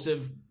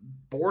explosive,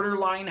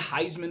 borderline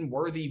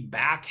Heisman-worthy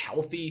back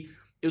healthy.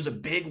 It was a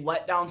big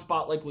letdown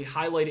spot like we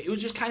highlighted. It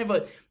was just kind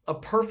of a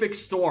perfect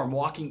storm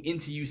walking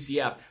into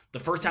UCF. The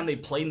first time they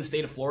played in the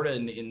state of Florida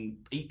in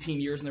 18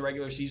 years in the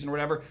regular season or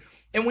whatever.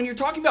 And when you're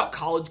talking about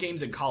college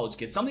games and college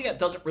kids, something that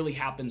doesn't really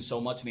happen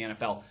so much in the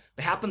NFL,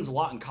 but happens a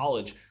lot in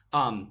college.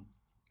 And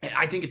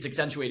I think it's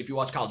accentuated if you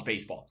watch college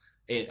baseball.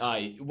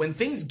 When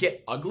things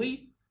get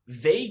ugly,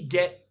 they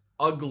get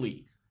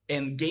ugly.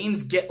 And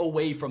games get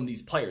away from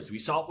these players. We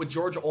saw it with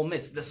Georgia Ole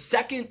Miss. The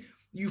second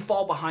you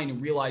fall behind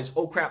and realize,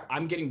 oh crap,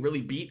 I'm getting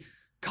really beat,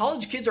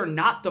 college kids are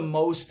not the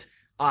most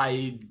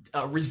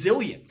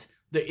resilient.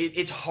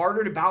 It's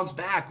harder to bounce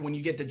back when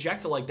you get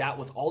dejected like that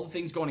with all the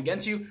things going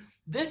against you.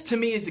 This, to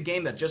me, is the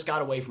game that just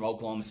got away from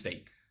Oklahoma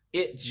State.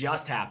 It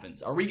just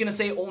happens. Are we going to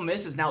say Ole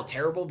Miss is now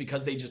terrible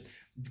because they just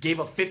gave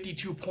up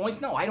 52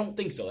 points? No, I don't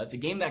think so. That's a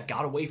game that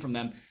got away from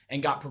them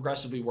and got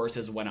progressively worse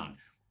as it went on.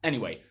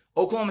 Anyway,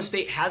 Oklahoma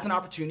State has an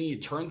opportunity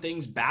to turn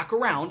things back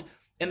around,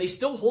 and they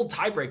still hold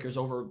tiebreakers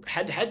over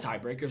head-to-head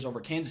tiebreakers over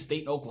Kansas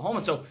State and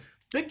Oklahoma. So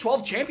Big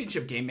 12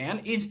 championship game, man,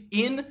 is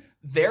in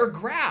their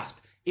grasp.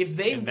 If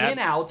they win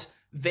out,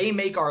 they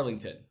make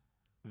Arlington.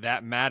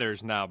 That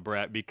matters now,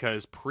 Brett,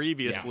 because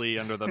previously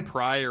under the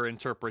prior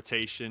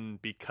interpretation,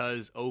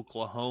 because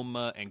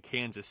Oklahoma and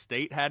Kansas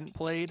State hadn't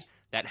played,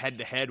 that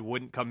head-to-head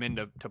wouldn't come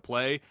into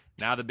play.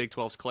 Now the Big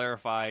 12's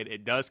clarified.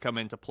 It does come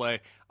into play.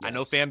 Yes. I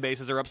know fan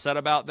bases are upset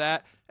about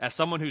that. As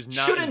someone who's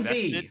not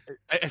invested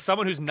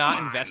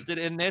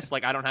in this,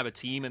 like I don't have a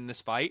team in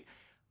this fight,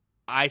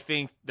 I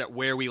think that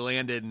where we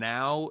landed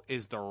now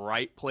is the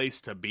right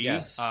place to be.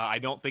 Yes. I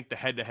don't think the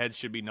head-to-head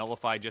should be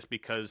nullified just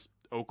because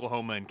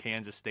Oklahoma and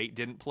Kansas State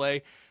didn't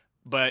play.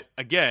 But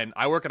again,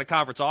 I work in a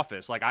conference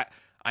office. Like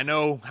I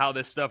know how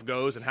this stuff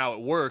goes and how it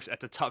works.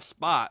 It's a tough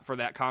spot for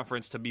that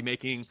conference to be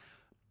making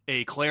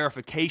a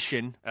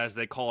clarification, as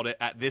they called it,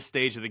 at this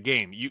stage of the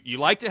game. You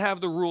like to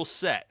have the rules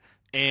set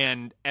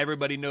and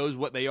everybody knows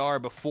what they are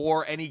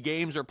before any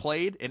games are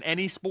played in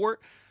any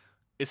sport.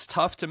 It's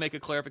tough to make a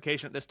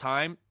clarification at this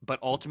time, but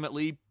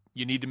ultimately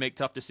you need to make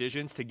tough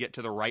decisions to get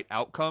to the right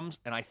outcomes,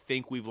 and I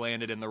think we've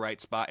landed in the right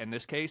spot in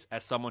this case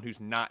as someone who's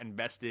not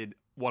invested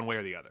one way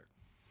or the other.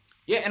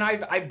 Yeah, and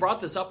I brought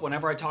this up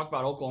whenever I talk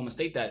about Oklahoma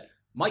State, that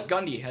Mike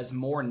Gundy has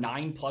more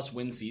 9+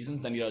 win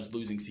seasons than he does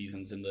losing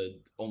seasons in the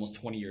almost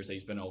 20 years that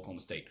he's been at Oklahoma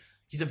State.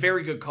 He's a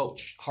very good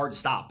coach, hard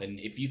stop. And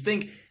if you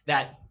think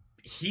that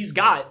he's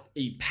got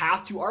a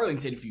path to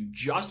Arlington, if you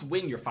just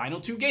win your final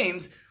 2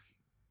 games,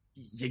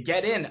 you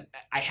get in.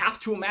 I have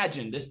to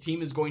imagine this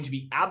team is going to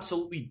be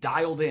absolutely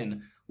dialed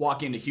in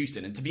walking into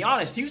Houston. And to be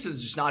honest,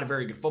 Houston's just not a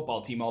very good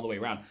football team all the way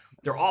around.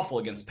 They're awful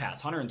against the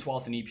pass,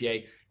 112th in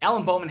EPA.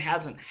 Alan Bowman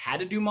hasn't had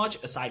to do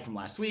much aside from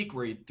last week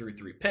where he threw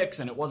 3 picks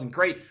and it wasn't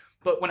great.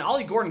 But when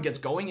Ollie Gordon gets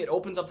going, it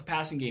opens up the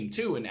passing game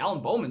too. And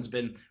Alan Bowman's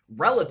been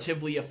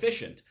relatively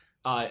efficient,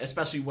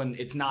 especially when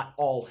it's not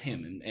all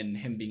him and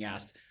him being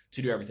asked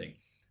to do everything.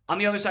 On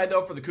the other side,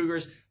 though, for the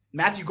Cougars,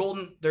 Matthew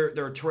Golden,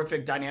 they're a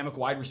terrific, dynamic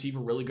wide receiver,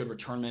 really good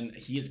returnman.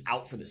 He is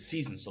out for the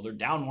season, so they're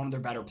down one of their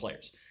better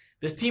players.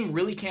 This team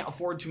really can't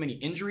afford too many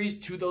injuries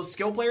to those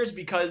skill players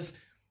because,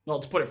 well,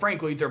 to put it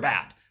frankly, they're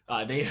bad.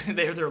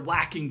 They're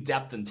lacking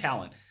depth and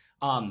talent.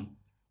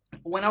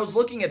 When I was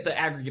looking at the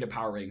aggregated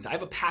power ratings, I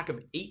have a pack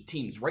of 8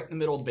 teams right in the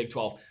middle of the Big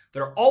 12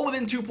 that are all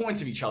within 2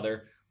 points of each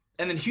other,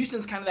 and then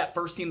Houston's kind of that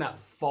first team that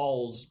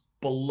falls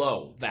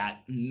below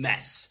that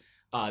mess.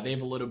 They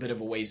have a little bit of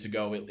a ways to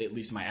go, at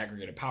least in my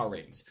aggregated power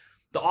ratings.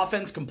 The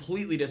offense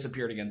completely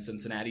disappeared against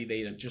Cincinnati.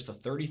 They had just a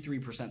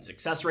 33%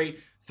 success rate,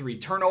 3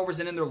 turnovers,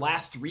 and in their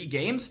last 3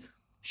 games,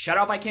 shut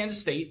out by Kansas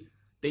State.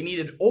 They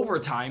needed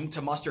overtime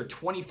to muster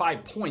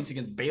 25 points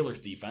against Baylor's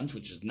defense,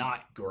 which is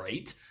not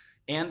great.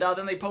 And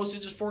then they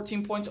posted just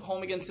 14 points at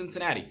home against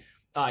Cincinnati.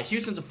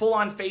 Houston's a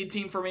full-on fade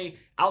team for me.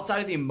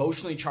 Outside of the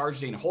emotionally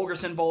charged Dana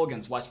Holgorsen Bowl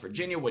against West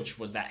Virginia, which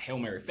was that Hail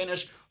Mary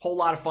finish, whole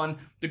lot of fun,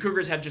 the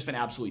Cougars have just been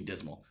absolutely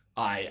dismal.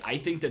 I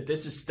think that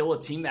this is still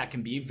a team that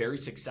can be very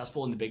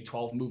successful in the Big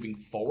 12 moving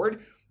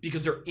forward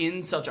because they're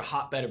in such a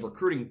hotbed of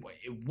recruiting.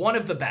 One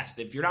of the best.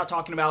 If you're not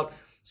talking about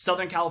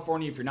Southern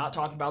California, if you're not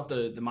talking about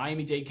the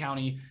Miami-Dade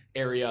County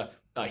area,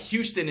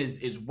 Houston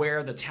is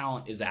where the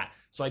talent is at.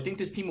 So I think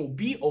this team will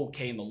be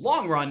okay in the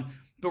long run,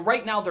 but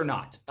right now they're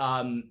not.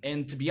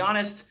 And to be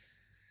honest,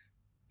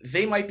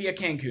 they might be a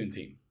Cancun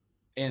team.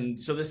 And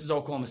so this is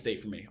Oklahoma State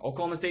for me.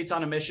 Oklahoma State's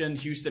on a mission.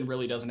 Houston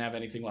really doesn't have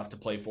anything left to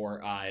play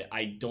for.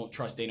 I don't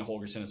trust Dana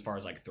Holgorsen as far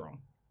as I can throw him.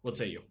 What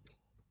say you?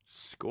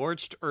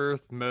 Scorched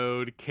earth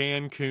mode,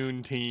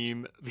 Cancun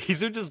team.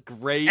 These are just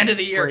great end of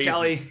the year, phrases.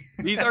 Kelly.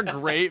 These are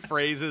great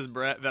phrases,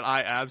 Brett, that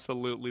I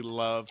absolutely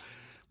love.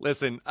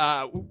 Listen,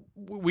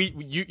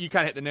 you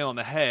kind of hit the nail on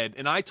the head,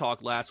 and I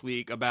talked last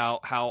week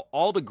about how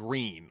all the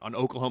green on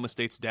Oklahoma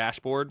State's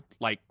dashboard,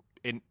 like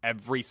in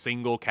every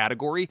single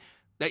category,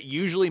 that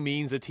usually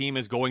means the team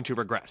is going to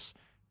regress.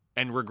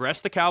 And regress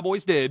the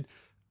Cowboys did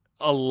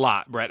a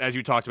lot, Brett, as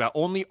you talked about.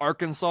 Only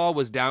Arkansas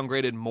was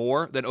downgraded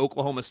more than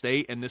Oklahoma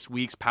State in this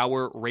week's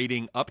power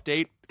rating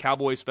update. The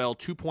Cowboys fell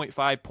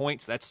 2.5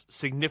 points. That's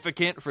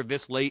significant for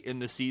this late in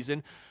the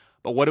season.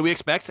 But what do we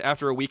expect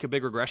after a week of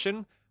big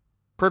regression?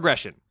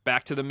 Progression.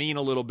 Back to the mean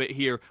a little bit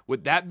here.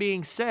 With that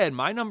being said,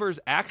 my numbers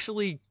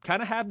actually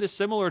kind of have this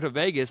similar to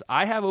Vegas.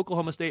 I have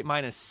Oklahoma State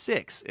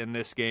 -6 in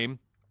this game.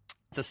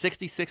 It's a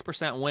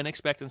 66% win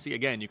expectancy.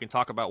 Again, you can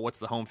talk about what's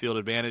the home field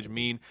advantage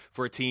mean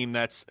for a team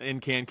that's in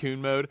Cancun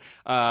mode,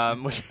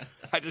 which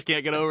I just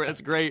can't get over.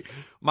 That's great.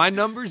 My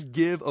numbers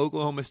give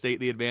Oklahoma State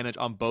the advantage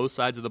on both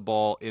sides of the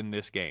ball in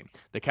this game.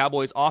 The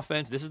Cowboys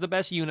offense, this is the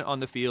best unit on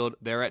the field.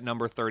 They're at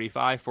number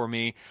 35 for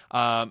me.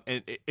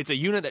 It's a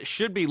unit that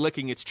should be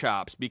licking its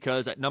chops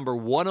because at number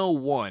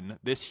 101,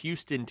 this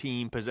Houston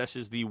team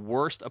possesses the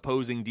worst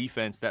opposing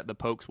defense that the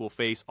Pokes will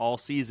face all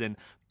season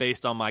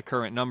based on my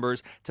current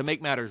numbers. To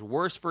make matters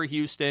worse for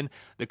Houston,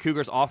 the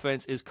Cougars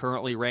offense is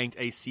currently ranked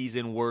a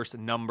season worst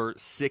number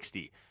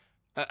 60.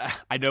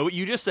 I know what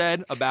you just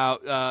said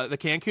about the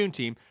Cancun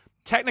team.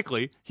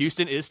 Technically,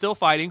 Houston is still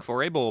fighting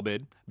for a bowl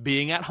bid.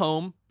 Being at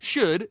home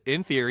should,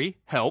 in theory,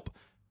 help.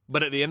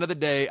 But at the end of the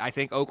day, I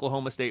think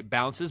Oklahoma State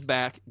bounces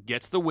back,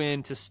 gets the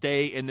win to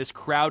stay in this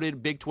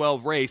crowded Big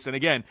 12 race. And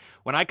again,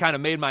 when I kind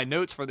of made my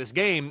notes for this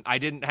game, I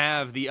didn't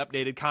have the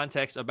updated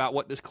context about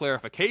what this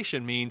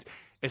clarification means.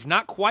 It's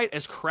not quite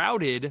as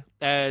crowded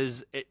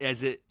as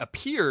it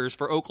appears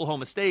for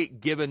Oklahoma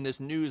State, given this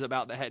news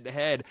about the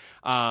head-to-head.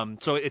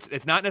 So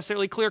it's not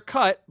necessarily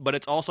clear-cut, but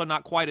it's also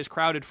not quite as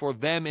crowded for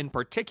them in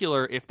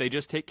particular if they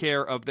just take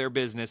care of their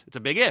business. It's a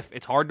big if.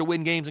 It's hard to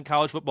win games in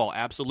college football,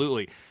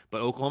 absolutely.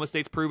 But Oklahoma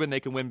State's proven they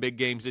can win big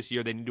games this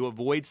year. They need to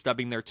avoid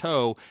stubbing their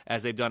toe,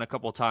 as they've done a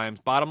couple times.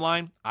 Bottom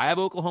line, I have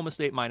Oklahoma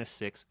State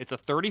 -6. It's a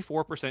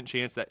 34%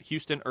 chance that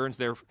Houston earns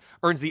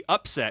the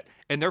upset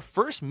in their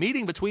first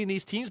meeting between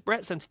these teams,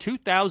 Brett, since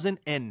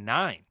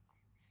 2009.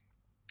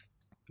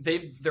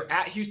 They're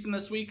at Houston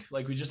this week,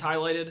 like we just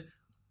highlighted,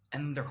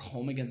 and they're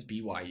home against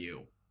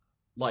BYU.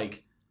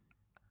 Like,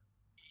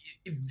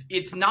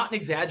 it's not an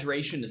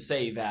exaggeration to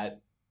say that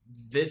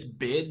this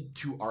bid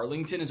to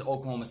Arlington is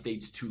Oklahoma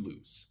State's to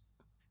lose.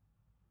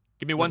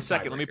 Give me 1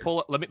 second. Let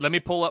me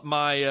pull up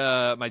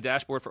my my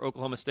dashboard for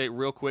Oklahoma State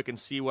real quick and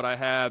see what I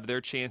have.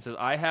 Their chances.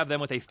 I have them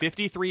with a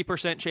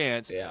 53%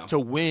 chance to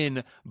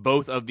win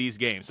both of these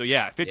games. So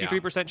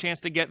 53%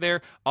 chance to get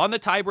there. On the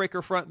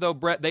tiebreaker front, though,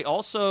 Brett, they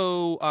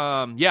also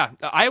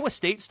Iowa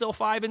State's still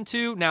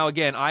 5-2. Now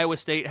again, Iowa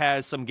State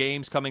has some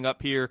games coming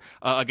up here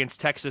against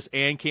Texas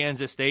and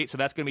Kansas State, so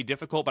that's going to be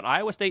difficult. But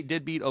Iowa State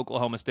did beat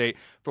Oklahoma State.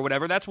 For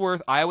whatever that's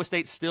worth, Iowa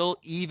State's still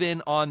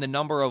even on the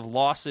number of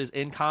losses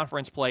in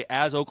conference play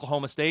as Oklahoma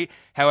State.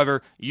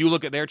 However, you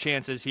look at their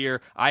chances here,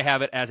 I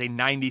have it as a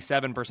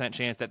 97%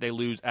 chance that they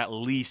lose at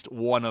least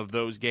one of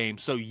those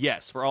games. So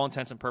yes, for all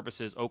intents and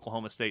purposes,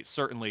 Oklahoma State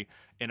certainly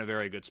in a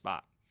very good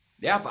spot.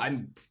 Yeah, but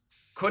I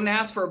couldn't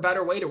ask for a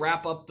better way to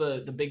wrap up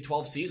the Big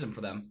 12 season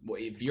for them.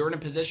 If you're in a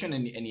position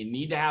and you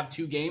need to have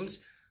two games,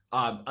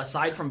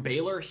 aside from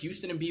Baylor,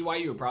 Houston and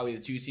BYU are probably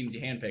the two teams you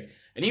handpick.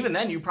 And even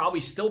then, you probably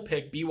still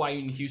pick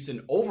BYU and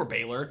Houston over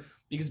Baylor,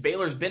 because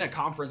Baylor's been a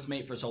conference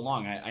mate for so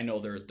long. I know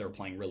they're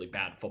playing really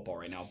bad football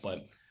right now,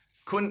 but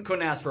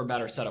couldn't ask for a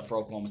better setup for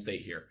Oklahoma State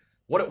here.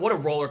 What a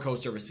roller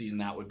coaster of a season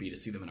that would be to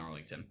see them in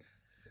Arlington.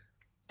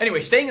 Anyway,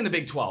 staying in the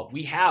Big 12,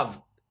 we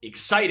have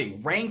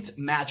exciting ranked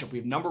matchup. We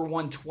have number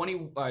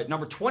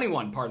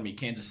 21,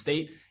 Kansas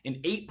State,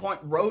 an 8-point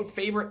road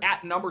favorite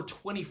at number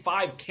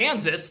 25,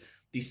 Kansas.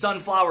 The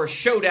Sunflower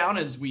Showdown,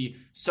 as we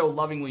so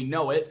lovingly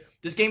know it.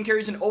 This game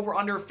carries an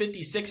over-under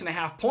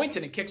 56.5 points,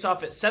 and it kicks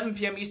off at 7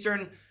 p.m.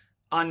 Eastern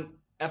on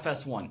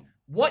FS1.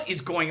 What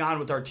is going on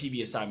with our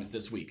TV assignments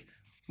this week?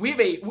 We have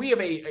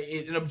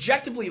an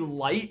objectively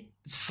light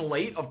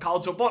slate of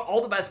college football.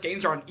 All the best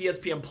games are on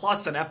ESPN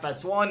Plus and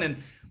FS1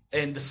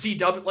 and the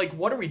CW. Like,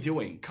 what are we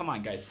doing? Come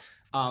on, guys.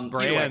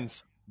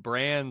 Brands,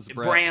 Brett.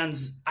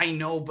 Brands. I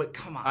know, but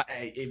come on.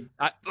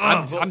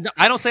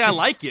 I don't say I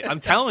like it. I'm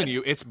telling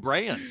you, it's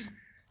brands.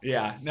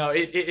 Yeah, no,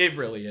 it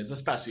really is,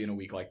 especially in a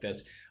week like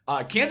this.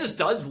 Kansas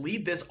does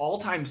lead this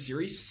all-time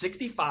series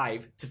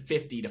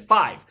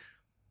 65-50-5.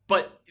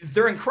 But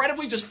they're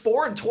incredibly just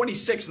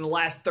 4-26 in the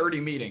last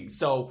 30 meetings.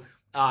 So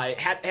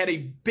had a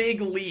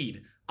big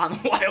lead on the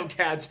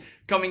Wildcats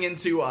coming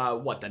into,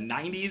 the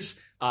 90s?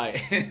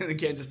 And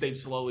Kansas State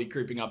slowly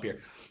creeping up here.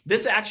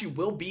 This actually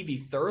will be the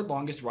third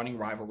longest running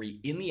rivalry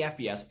in the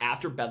FBS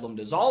after Bedlam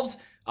dissolves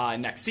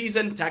next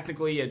season.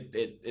 Technically,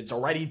 it's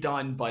already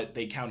done, but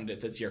they counted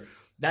it this year.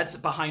 That's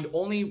behind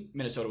only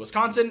Minnesota,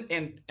 Wisconsin,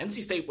 and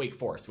NC State, Wake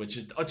Forest, which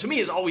is to me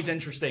is always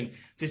interesting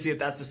to see if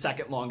that's the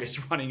second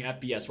longest running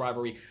FBS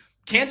rivalry.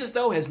 Kansas,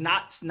 though, has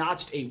not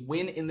notched a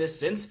win in this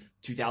since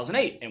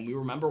 2008, and we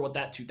remember what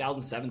that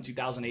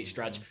 2007-2008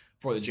 stretch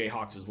for the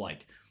Jayhawks was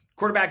like.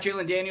 Quarterback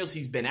Jalen Daniels,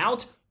 he's been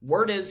out.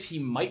 Word is he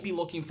might be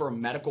looking for a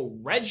medical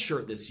red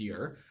shirt this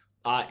year,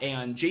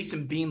 and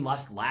Jason Bean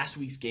left last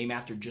week's game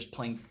after just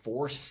playing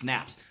 4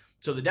 snaps.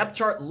 So the depth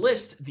chart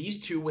lists these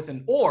two with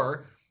an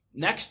or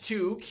next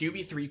to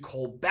QB3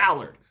 Cole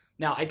Ballard.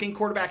 Now, I think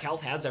quarterback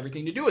health has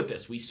everything to do with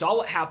this. We saw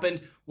what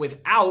happened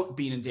without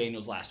Bean and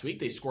Daniels last week.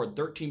 They scored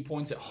 13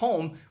 points at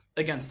home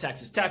against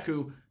Texas Tech,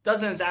 who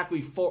doesn't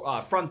exactly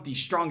front the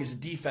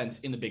strongest defense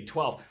in the Big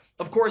 12.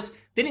 Of course,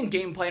 they didn't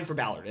game plan for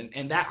Ballard,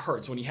 and that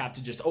hurts when you have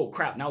to just, oh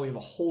crap, now we have a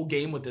whole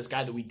game with this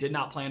guy that we did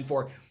not plan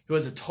for, who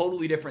has a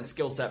totally different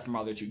skill set from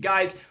our other two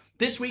guys.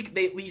 This week,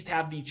 they at least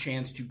have the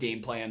chance to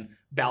game plan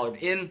Ballard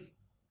in.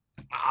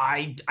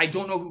 I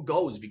don't know who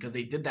goes, because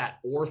they did that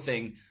or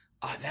thing.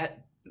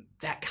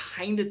 That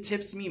kind of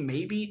tips me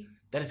maybe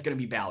that it's going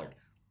to be Ballard.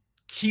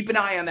 Keep an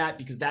eye on that,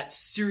 because that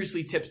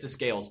seriously tips the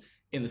scales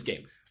in this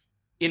game.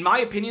 In my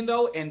opinion,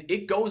 though, and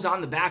it goes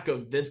on the back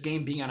of this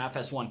game being on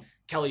FS1,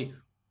 Kelly,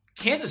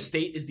 Kansas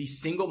State is the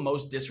single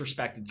most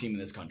disrespected team in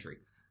this country.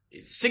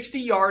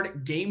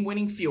 60-yard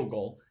game-winning field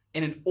goal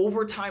and an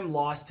overtime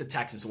loss to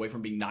Texas, away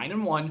from being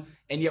 9-1,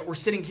 and yet we're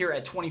sitting here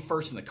at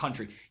 21st in the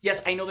country.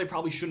 Yes, I know they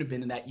probably shouldn't have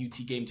been in that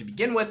UT game to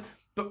begin with,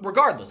 but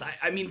regardless,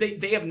 I mean,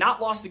 they have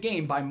not lost a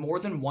game by more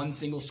than one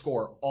single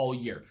score all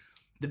year.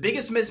 The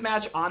biggest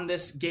mismatch on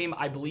this game,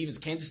 I believe, is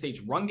Kansas State's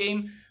run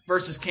game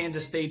versus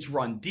Kansas State's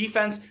run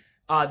defense.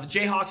 The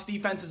Jayhawks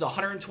defense is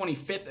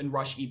 125th in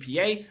rush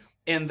EPA,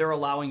 and they're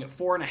allowing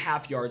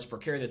 4.5 yards per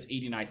carry. That's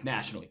 89th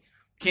nationally.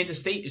 Kansas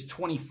State is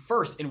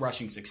 21st in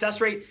rushing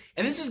success rate,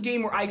 and this is a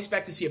game where I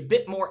expect to see a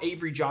bit more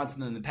Avery Johnson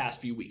than the past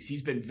few weeks.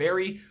 He's been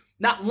very,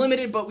 not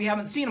limited, but we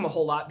haven't seen him a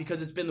whole lot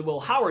because it's been the Will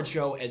Howard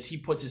show as he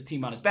puts his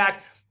team on his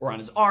back or on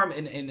his arm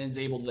and is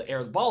able to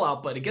air the ball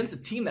out. But against a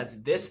team that's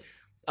this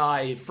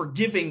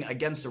forgiving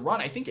against the run,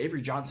 I think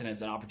Avery Johnson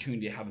has an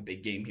opportunity to have a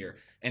big game here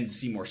and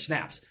see more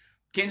snaps.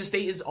 Kansas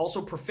State is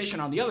also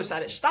proficient on the other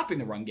side at stopping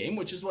the run game,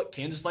 which is what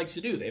Kansas likes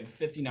to do. They have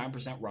a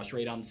 59% rush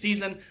rate on the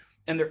season,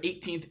 and they're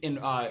 18th in,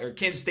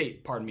 Kansas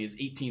State, is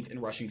 18th in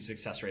rushing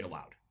success rate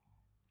allowed.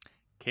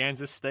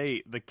 Kansas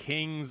State, the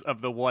kings of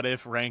the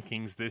what-if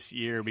rankings this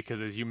year,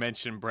 because as you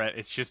mentioned, Brett,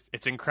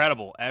 it's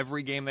incredible.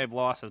 Every game they've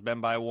lost has been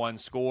by one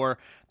score.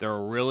 They're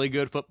a really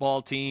good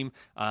football team.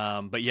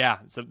 But yeah,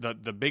 so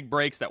the big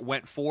breaks that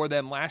went for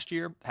them last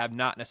year have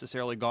not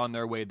necessarily gone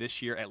their way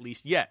this year, at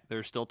least yet.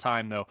 There's still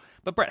time, though.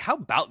 But Brett, how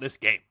about this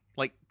game?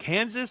 Like,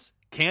 Kansas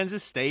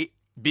State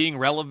being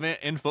relevant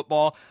in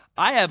football.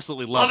 I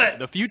absolutely love it.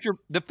 The future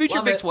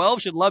Big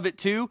 12 should love it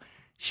too.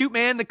 Shoot,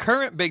 man, the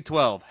current Big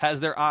 12 has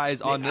their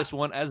eyes on this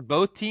one as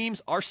both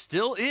teams are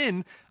still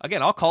in,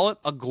 again, I'll call it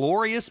a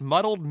glorious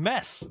muddled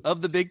mess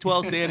of the Big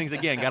 12 standings.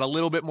 Again, got a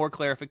little bit more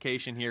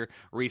clarification here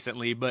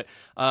recently. But,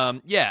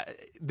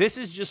 this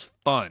is just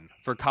fun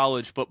for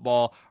college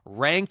football,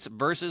 ranked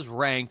versus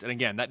ranked. And,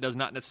 again, that does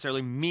not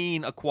necessarily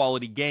mean a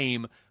quality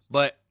game.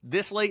 But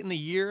this late in the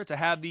year, to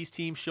have these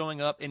teams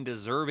showing up in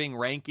deserving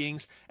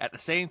rankings at the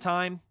same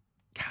time,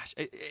 gosh,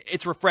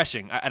 it's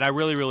refreshing, and I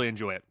really, really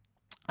enjoy it.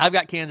 I've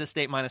got Kansas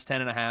State minus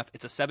 10.5.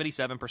 It's a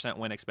 77%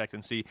 win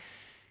expectancy.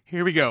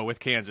 Here we go with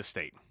Kansas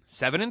State.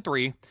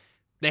 7-3.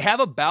 They have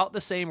about the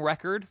same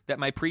record that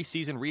my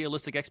preseason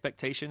realistic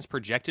expectations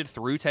projected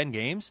through 10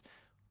 games.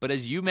 But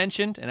as you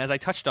mentioned, and as I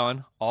touched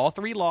on, all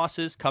 3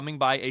 losses coming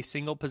by a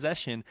single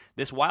possession,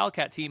 this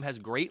Wildcat team has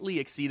greatly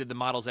exceeded the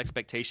model's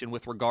expectation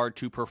with regard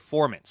to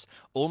performance.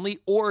 Only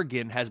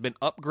Oregon has been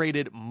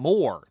upgraded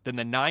more than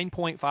the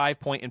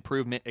 9.5-point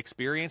improvement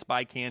experienced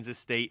by Kansas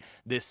State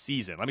this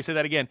season. Let me say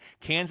that again.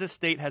 Kansas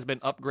State has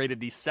been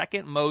upgraded the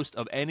second most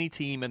of any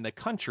team in the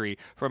country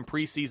from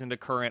preseason to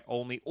current,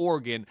 only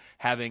Oregon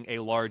having a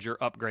larger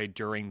upgrade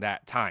during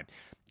that time.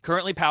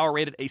 Currently power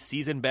rated a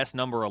season best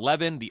number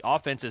 11. The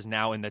offense is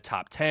now in the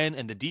top 10,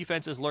 and the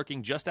defense is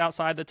lurking just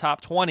outside the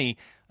top 20.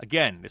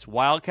 Again, this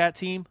Wildcat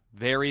team,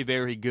 very,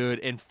 very good.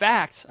 In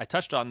fact, I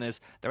touched on this,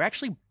 they're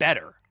actually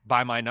better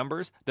by my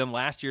numbers than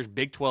last year's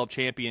Big 12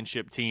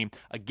 championship team.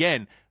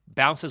 Again,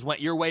 bounces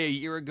went your way a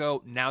year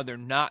ago. Now they're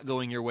not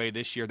going your way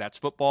this year. That's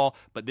football.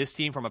 But this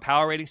team, from a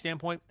power rating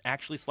standpoint,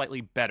 actually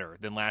slightly better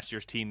than last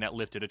year's team that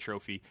lifted a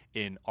trophy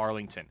in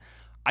Arlington.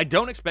 I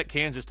don't expect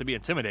Kansas to be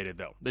intimidated,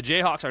 though. The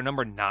Jayhawks are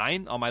number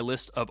 9 on my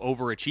list of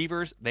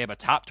overachievers. They have a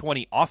top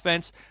 20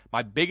 offense.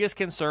 My biggest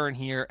concern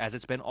here, as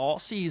it's been all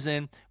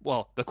season,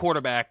 well, the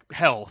quarterback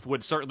health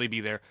would certainly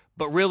be there,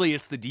 but really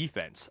it's the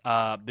defense.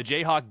 The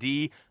Jayhawk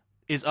D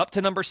is up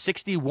to number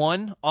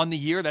 61 on the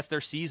year. That's their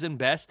season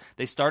best.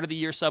 They started the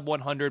year sub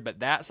 100,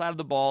 but that side of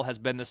the ball has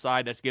been the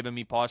side that's given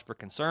me pause for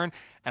concern,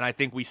 and I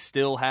think we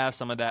still have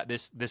some of that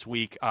this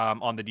week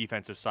on the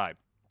defensive side.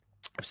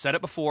 I've said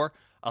it before.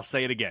 I'll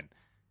say it again.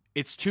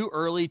 It's too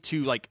early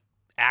to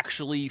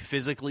actually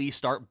physically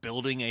start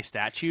building a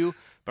statue,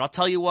 but I'll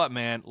tell you what,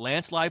 man,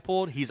 Lance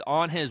Leipold, he's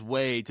on his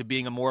way to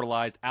being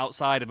immortalized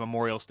outside of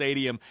Memorial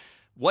Stadium.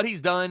 What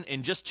he's done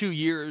in just 2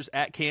 years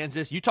at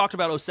Kansas, you talked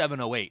about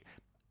 07-08.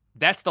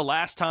 That's the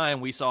last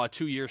time we saw a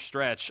 2-year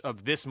stretch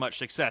of this much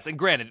success. And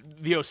granted,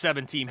 the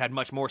 07 team had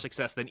much more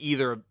success than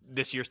either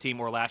this year's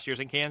team or last year's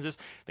in Kansas.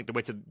 I think they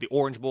went to the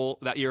Orange Bowl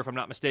that year, if I'm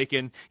not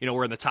mistaken.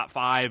 We're in the top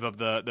 5 of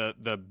the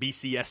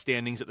BCS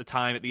standings at the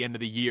time at the end of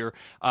the year.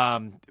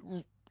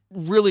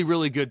 Really,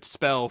 really good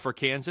spell for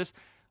Kansas.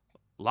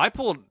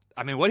 Leipold,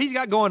 I mean, what he's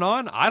got going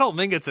on, I don't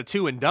think it's a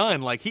 2 and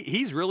done.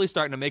 He's really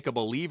starting to make a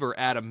believer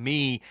out of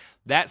me.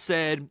 That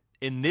said,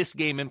 in this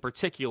game in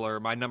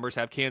particular, my numbers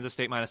have Kansas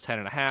State minus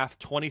 10.5,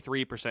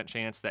 23%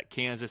 chance that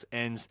Kansas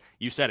ends,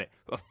 you said it,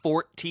 a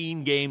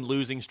 14-game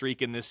losing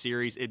streak in this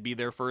series. It'd be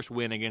their first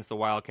win against the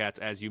Wildcats,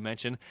 as you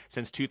mentioned,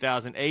 since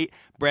 2008.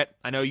 Brett,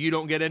 I know you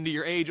don't get into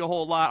your age a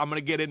whole lot. I'm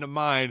going to get into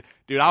mine.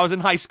 Dude, I was in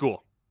high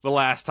school the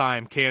last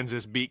time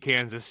Kansas beat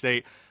Kansas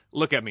State.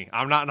 Look at me.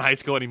 I'm not in high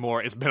school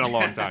anymore. It's been a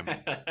long time.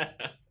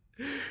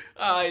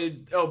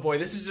 Oh, boy,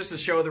 this is just a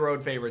show of the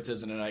road favorites,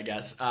 isn't it, I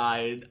guess?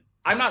 I'm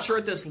not sure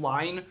at this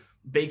line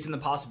bakes in the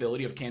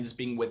possibility of Kansas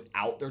being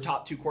without their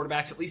top 2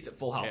 quarterbacks, at least at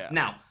full health. Yeah.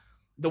 Now,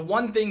 the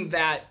one thing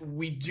that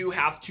we do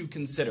have to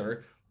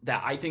consider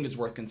that I think is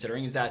worth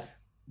considering is that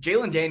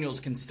Jalen Daniels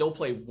can still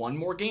play one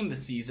more game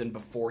this season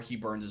before he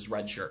burns his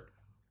red shirt.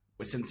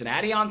 With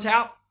Cincinnati on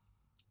tap,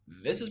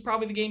 this is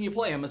probably the game you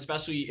play him,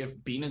 especially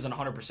if Bean isn't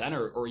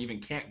 100% or even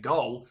can't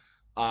go.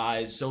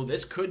 So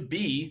this could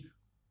be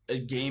a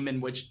game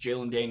in which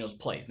Jalen Daniels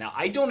plays. Now,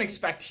 I don't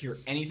expect to hear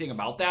anything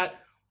about that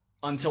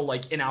until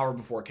an hour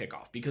before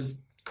kickoff,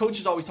 because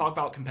coaches always talk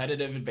about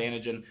competitive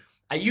advantage, and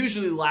I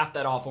usually laugh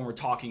that off when we're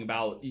talking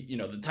about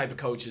the type of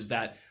coaches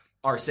that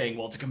are saying,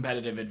 well, it's a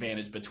competitive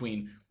advantage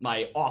between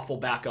my awful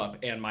backup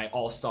and my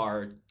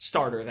all-star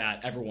starter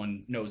that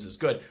everyone knows is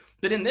good.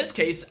 But in this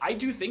case, I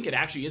do think it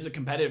actually is a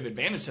competitive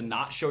advantage to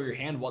not show your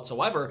hand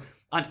whatsoever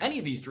on any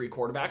of these 3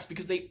 quarterbacks,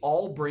 because they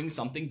all bring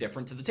something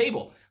different to the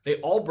table. They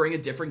all bring a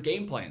different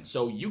game plan.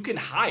 So you can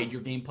hide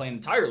your game plan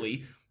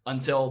entirely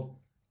until,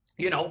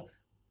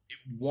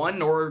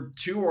 1 or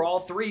 2 or all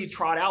 3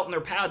 trot out in their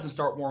pads and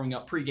start warming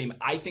up pregame.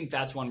 I think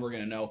that's when we're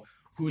going to know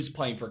who's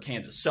playing for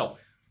Kansas. So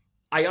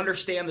I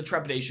understand the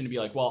trepidation to be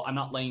like, well, I'm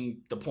not laying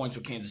the points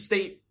with Kansas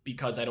State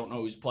because I don't know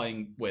who's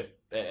playing with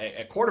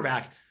a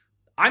quarterback.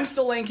 I'm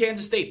still laying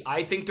Kansas State.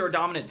 I think they're a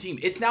dominant team.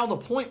 It's now the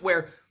point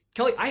where,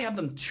 Kelly, I have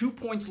them 2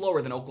 points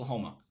lower than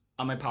Oklahoma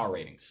on my power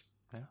ratings.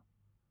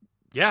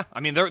 Yeah, I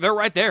mean, they're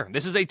right there.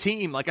 This is a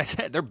team, like I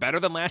said, they're better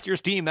than last year's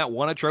team that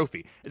won a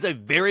trophy. It's a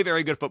very,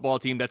 very good football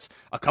team that's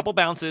a couple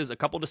bounces, a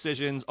couple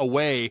decisions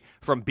away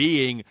from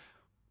being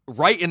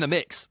right in the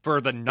mix for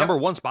the number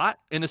 1 spot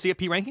in the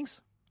CFP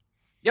rankings.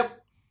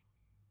 Yep.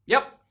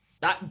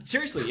 That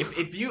seriously,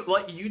 if you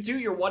like you do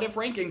your what if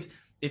rankings,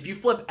 if you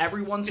flip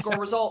every one score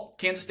result,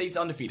 Kansas State's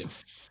undefeated.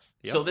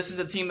 Yep. So this is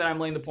a team that I'm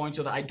laying the points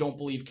with. I don't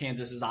believe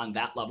Kansas is on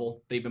that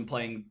level. They've been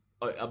playing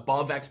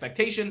above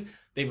expectation.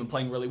 They've been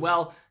playing really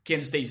well.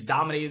 Kansas State's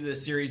dominated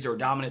this series. They're a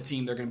dominant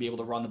team. They're going to be able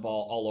to run the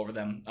ball all over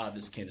them.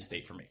 This is Kansas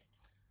State for me.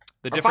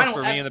 The difference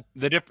for me in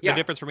the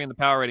difference for me in the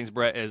power ratings,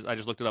 Brett, is I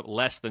just looked it up,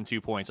 less than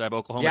 2 points. I have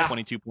Oklahoma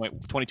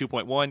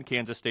 22.1,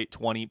 Kansas State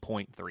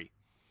 20.3.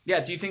 Yeah,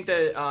 do you think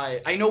that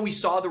I know we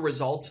saw the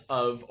result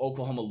of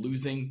Oklahoma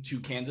losing to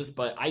Kansas,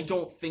 but I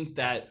don't think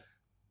that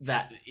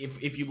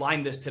if you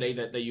line this today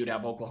that you'd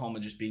have Oklahoma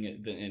just being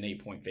an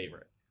 8-point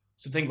favorite.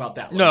 So think about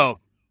that. No.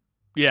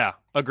 Yeah,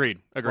 agreed.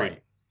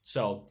 Right.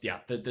 So, yeah,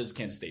 this is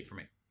Kansas State for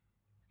me.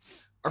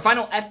 Our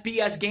final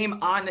FBS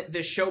game on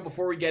this show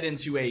before we get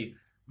into a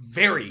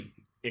very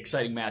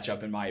exciting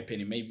matchup, in my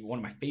opinion, maybe one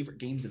of my favorite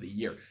games of the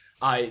year.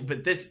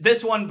 But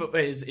this one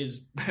is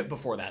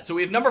before that. So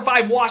we have number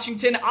 5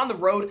 Washington on the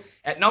road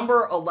at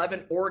number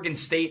 11 Oregon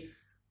State.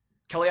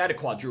 Kelly, I had to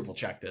quadruple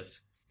check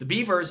this. The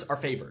Beavers are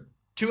favored.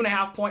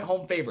 2.5-point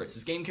home favorites.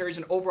 This game carries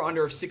an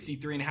over-under of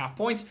 63.5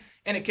 points,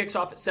 and it kicks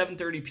off at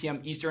 7:30 p.m.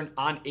 Eastern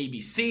on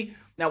ABC.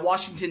 Now,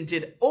 Washington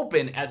did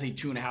open as a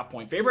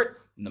 2.5-point favorite,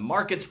 and the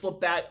markets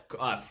flipped that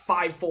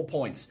 5 full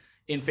points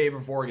in favor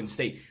of Oregon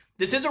State.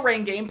 This is a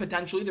rain game,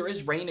 potentially. There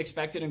is rain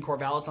expected in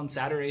Corvallis on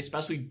Saturday,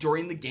 especially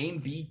during the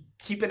game.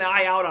 Keep an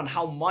eye out on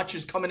how much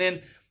is coming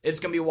in.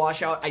 It's going to be a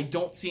washout. I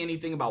don't see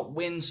anything about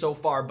wind so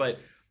far, but,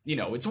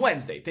 it's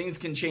Wednesday. Things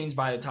can change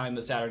by the time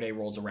the Saturday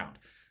rolls around.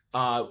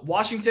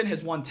 Washington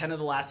has won 10 of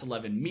the last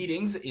 11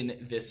 meetings in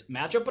this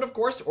matchup, but of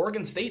course,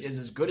 Oregon State is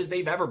as good as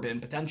they've ever been,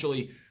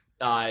 potentially,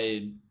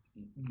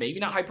 maybe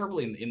not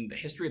hyperbole in the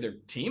history of their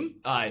team.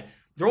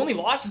 Their only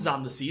losses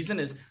on the season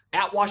is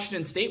at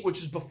Washington State,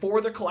 which is before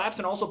their collapse,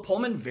 and also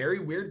Pullman, very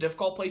weird,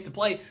 difficult place to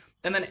play,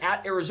 and then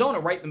at Arizona,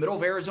 right in the middle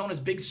of Arizona's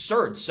big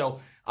surge. So,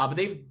 but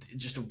they've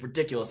just a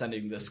ridiculous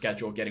ending to the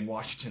schedule, getting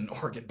Washington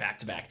and Oregon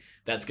back-to-back.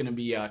 That's going to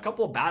be a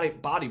couple of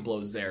body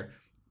blows there,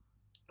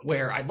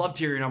 where I'd love to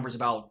hear your numbers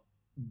about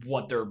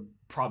what their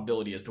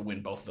probability is to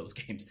win both of those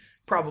games.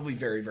 Probably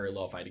very, very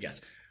low if I had to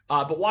guess.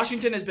 But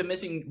Washington has been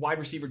missing wide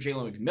receiver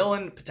Jalen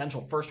McMillan,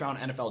 potential first-round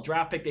NFL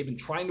draft pick. They've been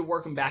trying to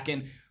work him back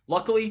in.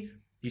 Luckily,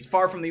 he's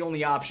far from the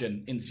only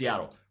option in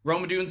Seattle.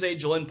 Rome Odunze,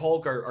 Jalen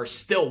Polk are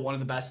still one of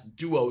the best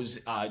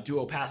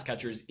duo pass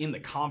catchers in the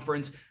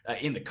conference,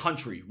 in the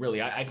country,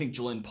 really. I think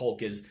Jalen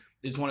Polk is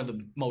one of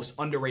the most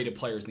underrated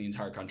players in the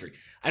entire country.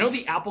 I know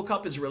the Apple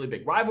Cup is a really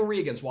big rivalry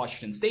against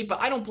Washington State, but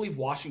I don't believe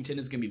Washington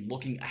is going to be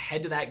looking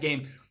ahead to that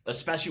game,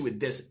 especially with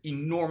this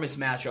enormous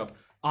matchup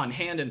on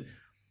hand. And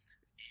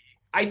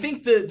I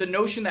think the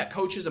notion that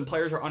coaches and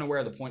players are unaware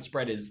of the point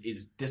spread is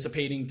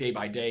dissipating day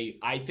by day.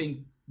 I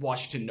think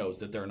Washington knows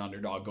that they're an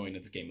underdog going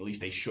into this game. At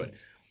least they should.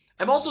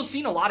 I've also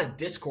seen a lot of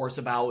discourse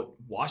about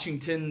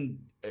Washington,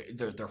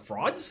 they're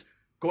frauds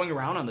going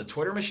around on the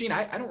Twitter machine.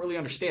 I don't really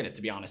understand it,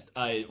 to be honest.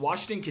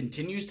 Washington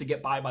continues to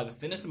get by the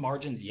thinnest of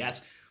margins,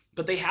 yes,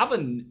 but they have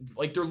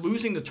they're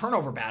losing the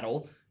turnover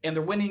battle, and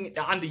they're winning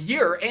on the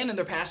year, and in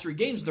their past 3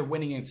 games, they're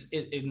winning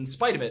in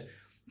spite of it.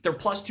 They're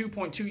plus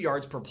 2.2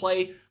 yards per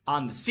play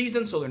on the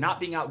season, so they're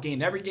not being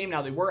outgained every game.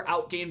 Now, they were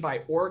outgained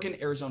by Oregon,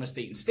 Arizona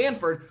State, and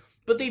Stanford,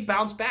 but they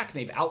bounced back, and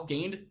they've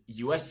outgained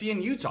USC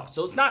and Utah.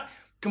 So it's not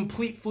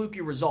complete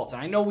fluky results.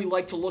 And I know we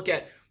like to look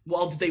at,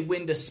 well, did they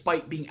win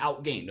despite being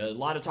outgained? A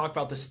lot of talk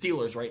about the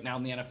Steelers right now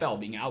in the NFL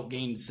being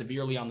outgained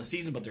severely on the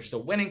season, but they're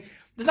still winning.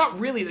 That's not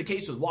really the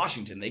case with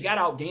Washington. They got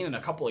outgained in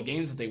a couple of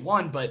games that they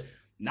won, but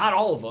not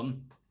all of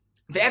them.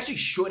 They actually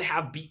should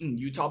have beaten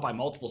Utah by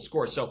multiple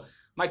scores. So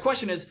my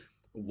question is,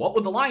 what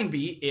would the line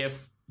be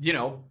if,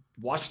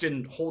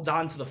 Washington holds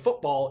on to the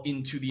football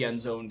into the end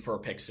zone for a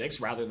pick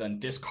 6 rather than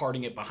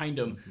discarding it behind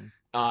them?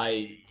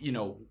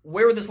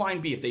 Where would this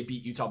line be if they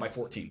beat Utah by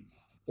 14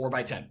 or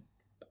by 10?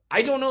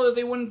 I don't know that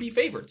they wouldn't be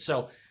favored.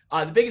 So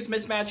the biggest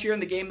mismatch here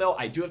in the game, though,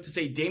 I do have to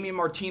say Damian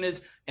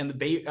Martinez and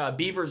the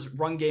Beavers'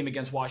 run game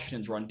against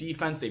Washington's run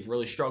defense. They've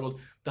really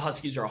struggled. The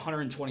Huskies are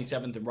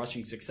 127th in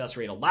rushing success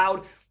rate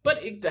allowed,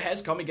 but it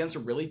has come against a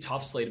really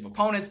tough slate of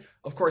opponents.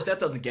 Of course, that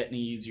doesn't get any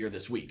easier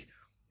this week.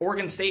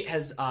 Oregon State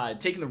has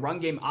taken the run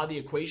game out of the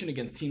equation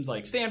against teams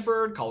like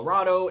Stanford,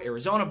 Colorado,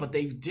 Arizona, but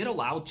they did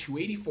allow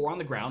 284 on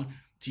the ground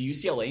to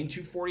UCLA and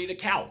 240 to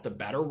Cal, the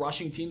better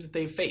rushing teams that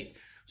they've faced.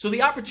 So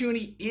the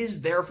opportunity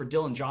is there for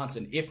Dillon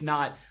Johnson, if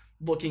not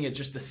looking at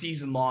just the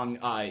season-long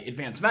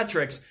advanced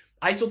metrics.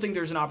 I still think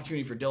there's an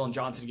opportunity for Dillon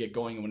Johnson to get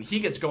going, and when he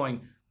gets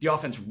going, the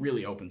offense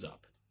really opens up.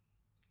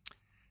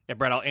 Yeah,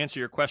 Brett, I'll answer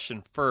your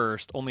question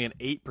first. Only an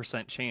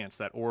 8% chance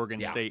that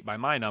Oregon State, by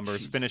my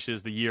numbers,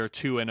 finishes the year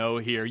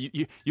 2-0 here.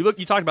 You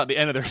talked about the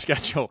end of their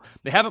schedule.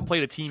 They haven't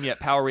played a team yet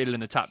power rated in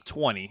the top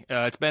 20.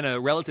 It's been a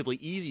relatively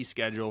easy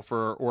schedule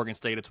for Oregon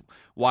State. It's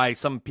why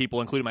some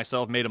people, including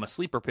myself, made them a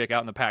sleeper pick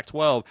out in the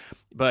Pac-12.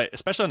 But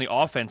especially on the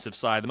offensive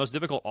side, the most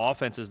difficult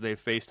offenses they've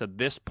faced to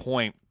this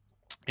point,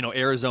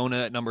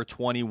 Arizona at number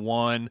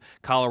 21,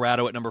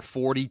 Colorado at number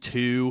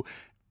 42.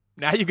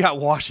 now you got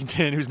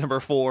Washington, who's number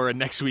 4, and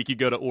next week you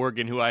go to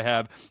Oregon, who I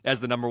have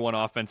as the number 1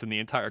 offense in the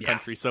entire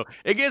country. So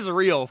it gets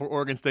real for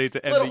Oregon State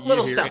to end the year.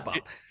 Little step up.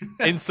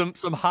 In some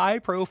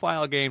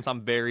high-profile games,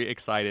 I'm very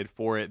excited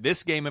for it.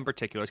 This game in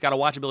particular, it's got a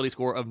watchability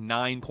score of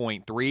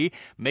 9.3,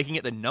 making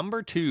it the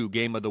number 2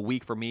 game of the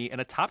week for me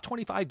and a top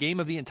 25 game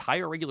of the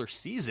entire regular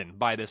season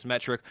by this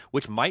metric,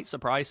 which might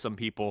surprise some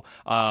people.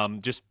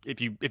 Just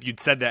if you'd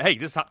said that, hey,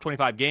 this is top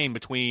 25 game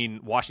between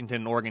Washington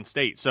and Oregon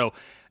State. So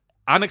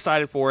I'm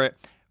excited for it.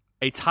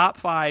 A top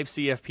 5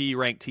 CFP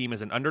ranked team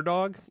is an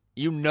underdog.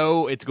 You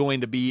know it's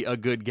going to be a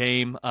good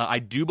game. I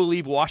do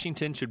believe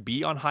Washington should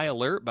be on high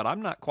alert, but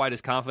I'm not quite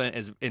as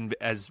confident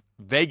as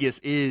Vegas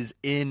is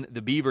in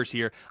the Beavers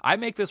here. I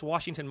make this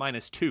Washington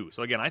 -2.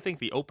 So again, I think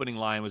the opening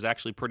line was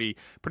actually pretty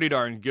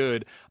darn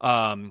good.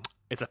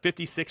 It's a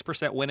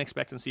 56% win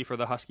expectancy for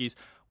the Huskies.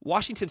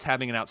 Washington's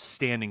having an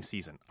outstanding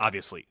season,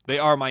 obviously. They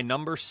are my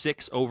number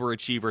 6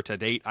 overachiever to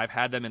date. I've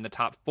had them in the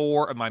top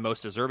 4 of my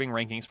most deserving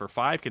rankings for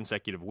 5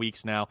 consecutive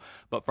weeks now.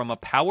 But from a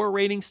power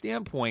rating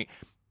standpoint,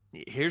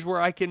 here's where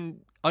I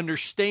can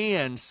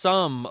understand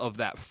some of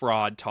that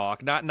fraud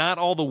talk. Not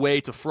all the way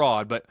to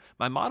fraud, but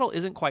my model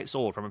isn't quite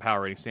sold from a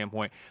power rating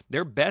standpoint.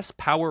 Their best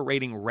power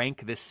rating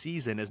rank this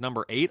season is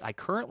number 8. I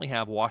currently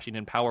have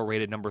Washington power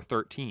rated number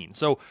 13.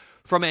 So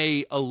from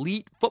a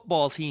elite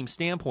football team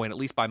standpoint, at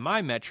least by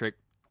my metric,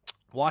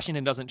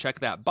 Washington doesn't check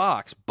that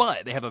box,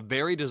 but they have a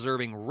very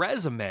deserving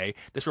resume.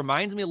 This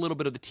reminds me a little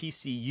bit of the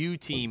TCU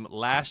team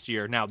last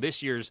year. Now,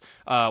 this year's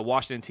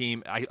Washington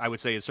team, I would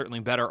say, is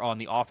certainly better on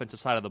the offensive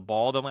side of the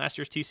ball than last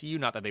year's TCU.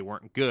 Not that they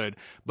weren't good,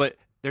 but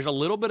there's a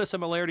little bit of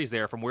similarities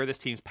there from where this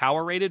team's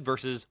power rated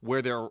versus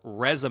where their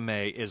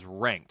resume is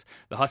ranked.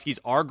 The Huskies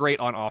are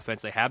great on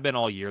offense. They have been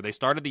all year. They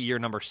started the year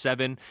number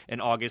 7 in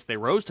August. They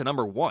rose to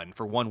number 1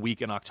 for 1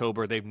 week in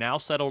October. They've now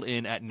settled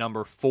in at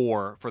number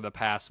 4 for the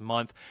past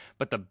month.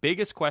 But the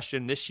biggest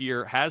question this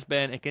year has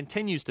been and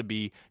continues to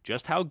be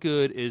just how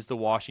good is the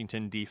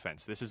Washington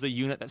defense? This is the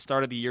unit that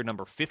started the year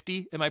number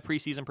 50 in my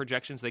preseason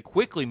projections. They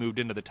quickly moved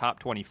into the top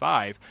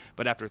 25,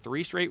 but after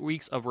 3 straight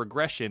weeks of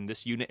regression,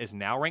 this unit is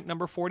now ranked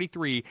number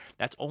 43.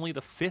 That's only the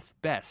 5th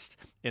best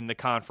in the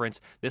conference.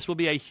 This will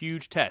be a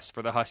huge test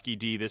for the Husky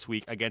D this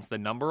week against the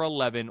number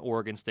 11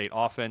 Oregon State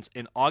offense.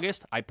 In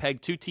August, I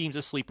pegged 2 teams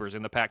as sleepers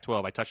in the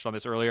Pac-12. I touched on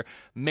this earlier,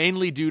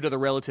 mainly due to the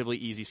relatively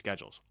easy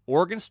schedules.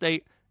 Oregon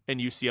State and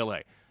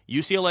UCLA.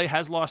 UCLA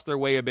has lost their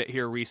way a bit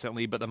here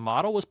recently, but the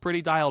model was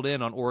pretty dialed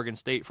in on Oregon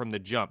State from the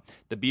jump.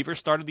 The Beavers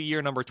started the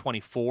year number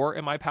 24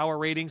 in my power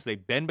ratings.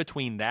 They've been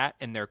between that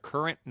and their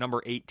current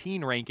number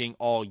 18 ranking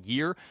all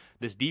year.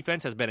 This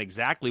defense has been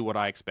exactly what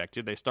I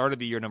expected. They started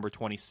the year number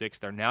 26.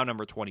 They're now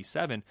number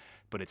 27,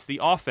 but it's the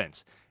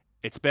offense.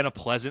 It's been a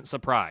pleasant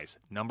surprise.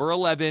 Number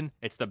 11,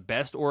 it's the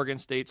best Oregon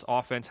State's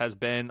offense has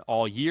been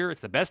all year.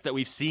 It's the best that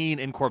we've seen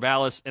in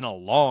Corvallis in a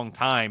long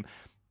time.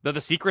 The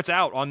secret's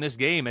out on this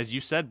game. As you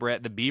said,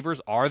 Brett, the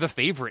Beavers are the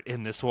favorite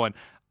in this one.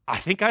 I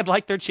think I'd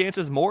like their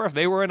chances more if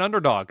they were an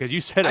underdog, because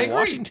you said it.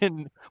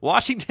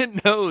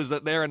 Washington knows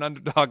that they're an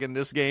underdog in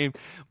this game.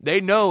 They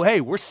know, hey,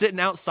 we're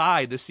sitting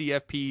outside the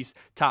CFP's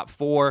top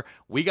 4.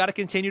 We got to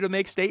continue to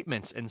make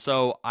statements, and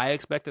so I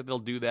expect that they'll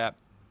do that.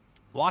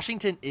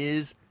 Washington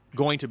is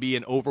going to be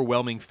an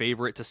overwhelming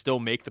favorite to still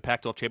make the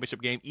Pac-12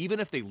 championship game, even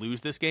if they lose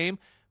this game.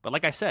 But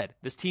like I said,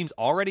 this team's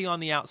already on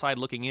the outside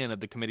looking in of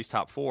the committee's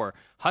top 4.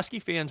 Husky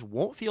fans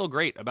won't feel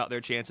great about their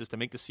chances to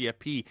make the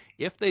CFP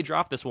if they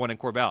drop this one in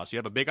Corvallis. You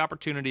have a big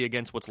opportunity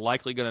against what's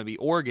likely going to be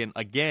Oregon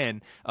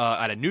again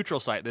at a neutral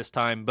site this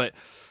time. But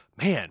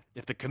man,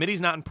 if the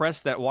committee's not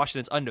impressed that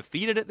Washington's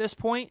undefeated at this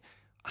point,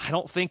 I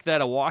don't think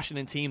that a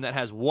Washington team that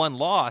has 1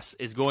 loss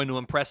is going to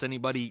impress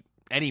anybody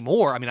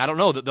anymore. I mean, I don't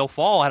know that they'll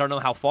fall. I don't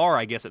know how far,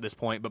 I guess, at this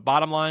point. But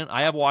bottom line,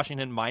 I have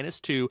Washington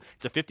 -2.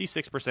 It's a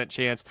 56%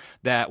 chance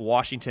that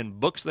Washington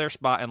books their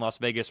spot in Las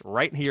Vegas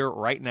right here,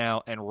 right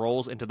now, and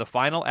rolls into the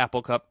final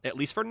Apple Cup, at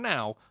least for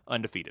now,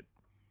 undefeated.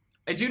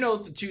 I do know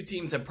the 2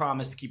 teams have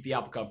promised to keep the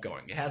Apple Cup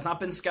going. It has not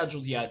been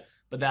scheduled yet,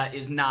 but that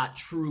is not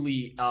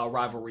truly a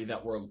rivalry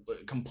that we're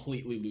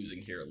completely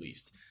losing here, at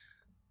least.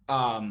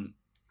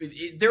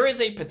 There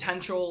is a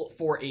potential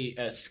for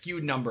a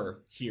skewed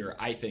number here,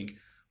 I think,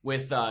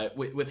 with a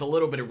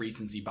little bit of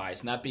recency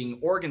bias, and that being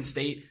Oregon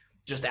State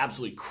just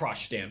absolutely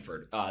crushed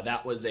Stanford.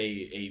 That was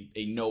a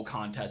no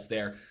contest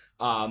there.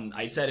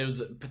 I said it was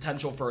a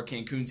potential for a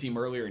Cancun team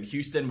earlier in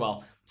Houston.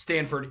 Well,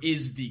 Stanford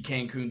is the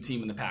Cancun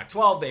team in the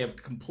Pac-12. They have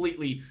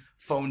completely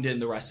phoned in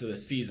the rest of the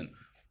season.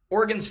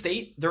 Oregon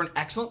State, they're an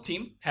excellent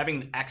team,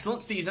 having an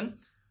excellent season,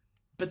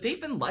 but they've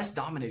been less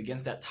dominant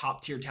against that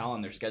top-tier talent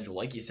on their schedule.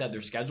 Like you said,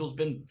 their schedule's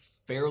been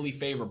fairly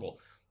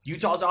favorable.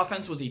 Utah's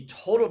offense was a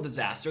total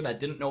disaster that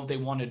didn't know what they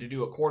wanted to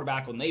do at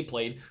quarterback when they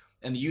played,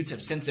 and the Utes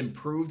have since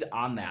improved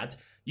on that.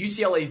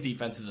 UCLA's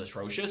defense is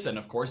atrocious, and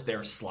of course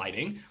they're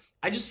sliding.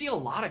 I just see a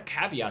lot of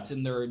caveats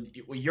in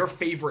your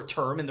favorite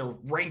term, in their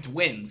ranked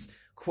wins,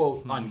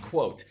 quote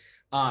unquote.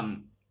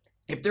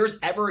 If there's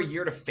ever a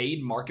year to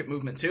fade market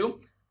movement too,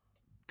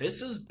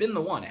 this has been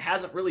the one. It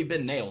hasn't really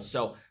been nails.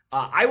 So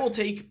I will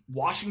take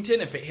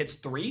Washington if it hits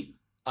 3.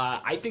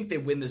 I think they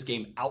win this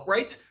game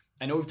outright.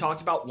 I know we've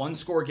talked about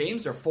one-score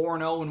games. They're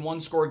 4-0 in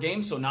one-score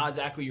games, so not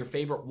exactly your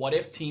favorite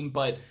what-if team.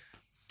 But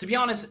to be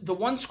honest, the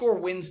one-score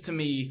wins to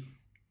me,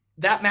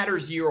 that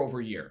matters year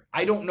over year.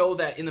 I don't know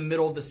that in the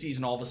middle of the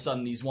season, all of a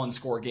sudden, these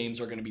one-score games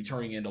are going to be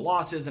turning into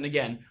losses. And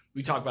again,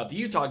 we talk about the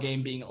Utah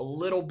game being a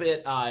little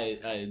bit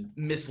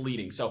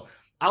misleading. So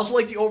I also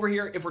like the over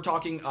here if we're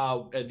talking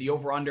the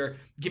over-under,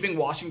 giving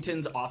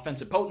Washington's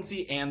offensive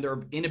potency and their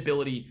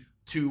inability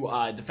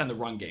to defend the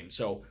run game.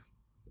 So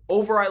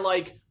over I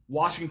like.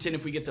 Washington,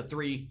 if we get to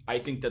 3, I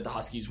think that the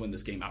Huskies win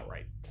this game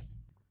outright.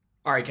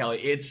 All right, Kelly,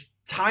 it's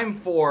time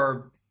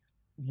for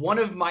one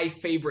of my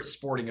favorite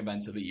sporting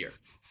events of the year.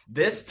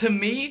 This, to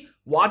me,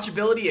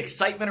 watchability,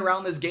 excitement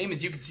around this game.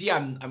 As you can see,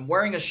 I'm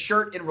wearing a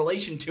shirt in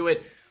relation to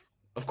it.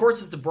 Of course,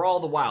 it's the Brawl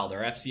of the Wild,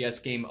 our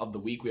FCS game of the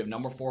week. We have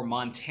number 4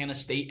 Montana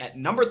State at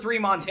number 3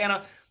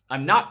 Montana.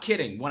 I'm not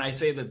kidding when I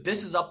say that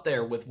this is up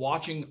there with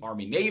watching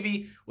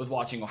Army-Navy, with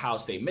watching Ohio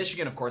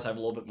State-Michigan. Of course, I have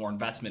a little bit more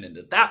investment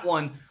into that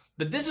one.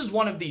 But this is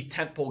one of these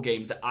tentpole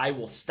games that I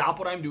will stop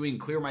what I'm doing,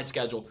 clear my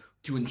schedule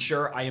to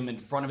ensure I am in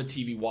front of a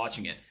TV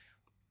watching it.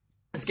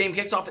 This game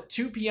kicks off at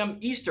 2 p.m.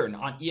 Eastern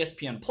on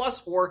ESPN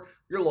Plus or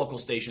your local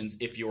stations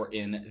if you're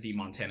in the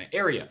Montana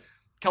area.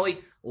 Kelly,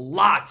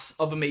 lots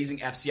of amazing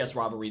FCS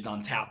rivalries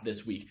on tap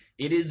this week.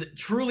 It is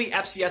truly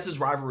FCS's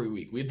rivalry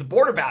week. We have the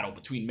border battle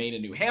between Maine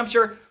and New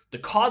Hampshire, the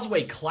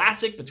Causeway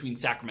Classic between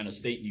Sacramento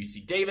State and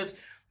UC Davis,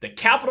 the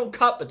Capital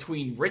Cup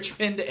between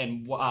Richmond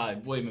and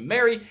William &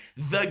 Mary,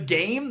 the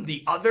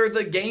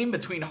game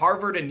between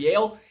Harvard and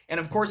Yale, and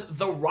of course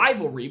the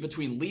rivalry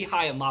between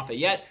Lehigh and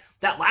Lafayette.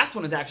 That last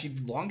one is actually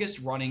the longest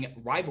running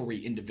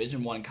rivalry in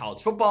Division I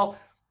college football.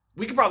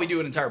 We could probably do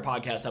an entire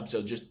podcast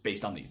episode just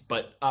based on these,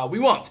 but we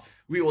won't.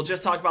 We will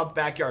just talk about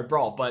the backyard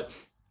brawl, but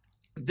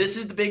this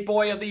is the big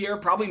boy of the year.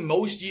 Probably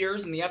most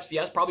years in the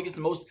FCS, probably gets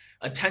the most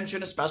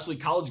attention, especially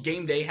College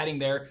Game Day heading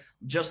there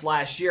just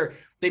last year.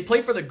 They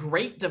play for the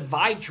Great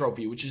Divide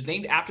Trophy, which is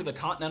named after the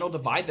Continental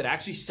Divide that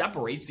actually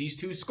separates these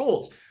two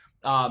schools.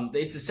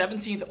 It's the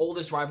 17th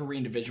oldest rivalry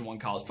in Division I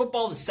college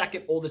football, the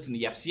second oldest in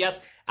the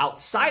FCS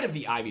outside of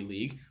the Ivy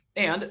League,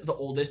 and the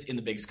oldest in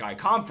the Big Sky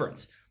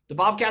Conference. The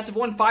Bobcats have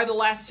won 5 of the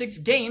last 6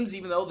 games,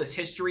 even though this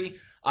history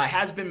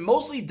has been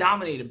mostly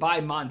dominated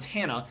by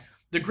Montana.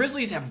 The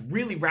Grizzlies have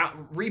really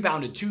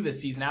rebounded to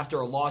this season after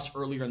a loss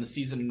earlier in the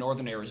season in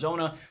Northern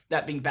Arizona,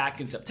 that being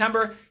back in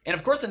September. And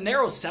of course, a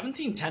narrow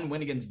 17-10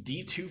 win against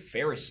D2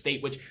 Ferris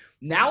State, which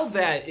now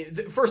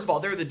that, first of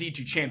all, they're the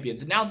D2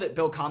 champions. And now that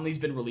Bill Conley's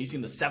been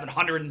releasing the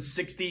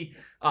 760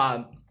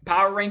 power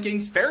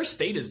rankings, Ferris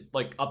State is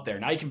like up there.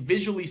 Now you can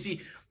visually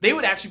see they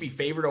would actually be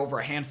favored over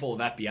a handful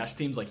of FBS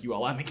teams like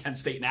ULM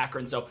against State and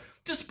Akron. So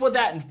just to put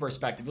that into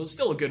perspective, it was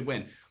still a good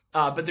win.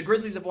 But the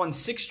Grizzlies have won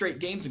 6 straight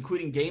games,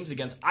 including games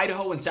against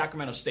Idaho and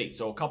Sacramento State.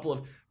 So a couple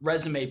of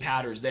resume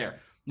patters there.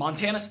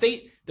 Montana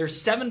State, they're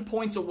 7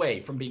 points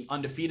away from being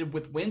undefeated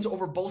with wins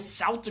over both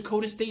South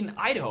Dakota State and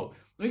Idaho.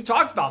 We've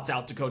talked about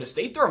South Dakota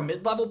State. They're a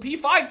mid-level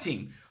P5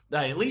 team.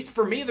 At least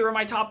for me, they're in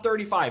my top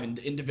 35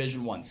 in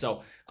Division I.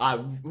 So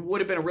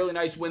would have been a really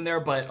nice win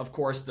there. But of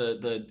course,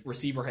 the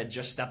receiver had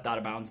just stepped out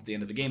of bounds at the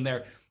end of the game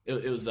there.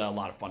 It was a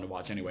lot of fun to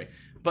watch anyway.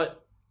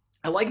 But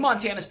I like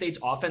Montana State's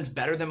offense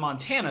better than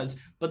Montana's,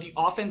 but the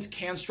offense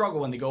can struggle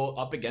when they go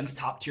up against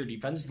top-tier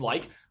defenses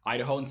like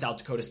Idaho and South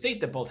Dakota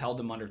State that both held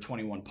them under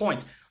 21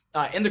 points.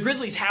 And the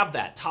Grizzlies have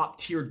that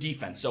top-tier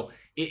defense. So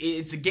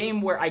it's a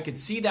game where I could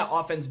see that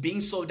offense being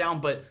slowed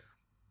down, but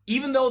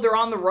even though they're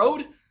on the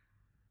road,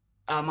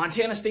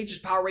 Montana State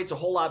just power rates a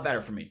whole lot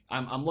better for me.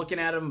 I'm looking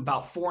at them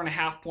about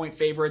 4.5-point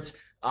favorites.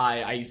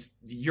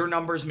 Your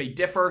numbers may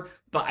differ,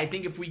 but I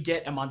think if we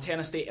get a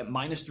Montana State at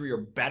 -3 or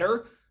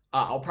better,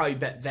 I'll probably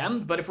bet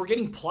them. But if we're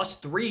getting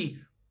 +3,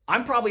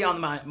 I'm probably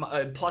on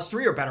the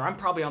 +3 or better. I'm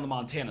probably on the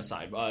Montana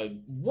side.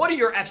 What do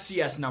your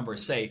FCS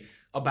numbers say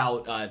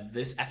about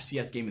this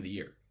FCS game of the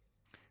year?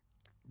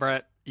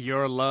 Brett,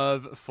 your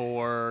love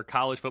for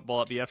college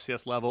football at the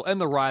FCS level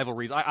and the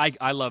rivalries,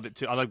 I love it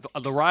too. I like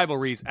the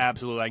rivalries,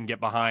 absolutely, I can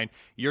get behind.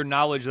 Your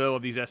knowledge, though,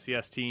 of these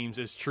FCS teams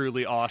is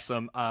truly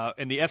awesome.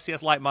 In the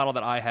FCS Lite model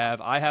that I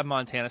have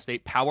Montana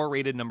State power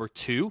rated number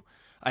 2.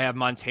 I have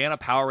Montana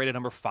power rated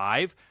number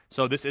 5.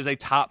 So this is a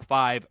top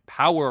 5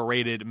 power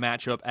rated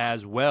matchup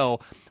as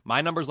well.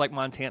 My numbers like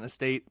Montana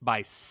State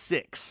by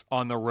 6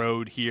 on the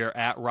road here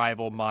at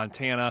rival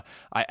Montana.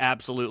 I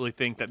absolutely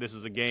think that this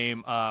is a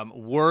game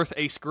worth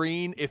a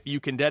screen if you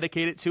can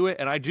dedicate it to it.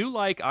 And I do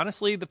like,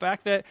 honestly, the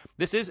fact that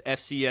this is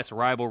FCS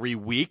rivalry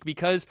week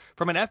because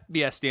from an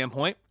FBS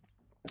standpoint,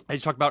 as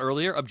you talked about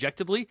earlier,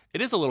 objectively,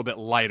 it is a little bit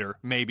lighter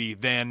maybe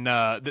than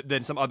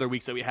some other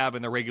weeks that we have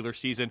in the regular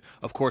season,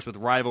 of course, with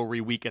rivalry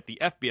week at the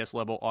FBS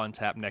level on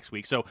tap next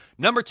week. So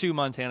number 2,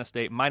 Montana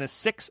State,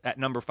 -6 at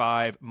number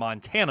 5,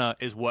 Montana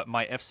is what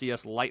my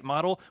FCS Lite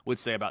model would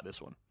say about this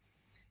one.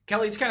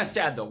 Kelly, it's kind of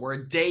sad, though. We're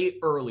a day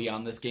early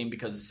on this game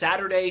because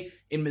Saturday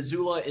in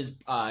Missoula is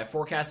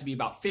forecast to be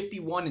about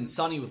 51 and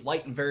sunny with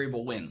light and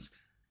variable winds.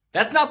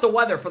 That's not the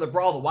weather for the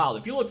Brawl of the Wild.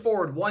 If you look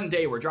forward one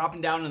day, we're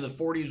dropping down into the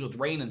 40s with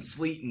rain and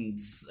sleet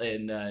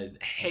and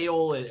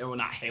hail, or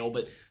not hail,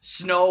 but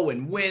snow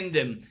and wind,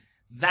 and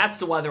that's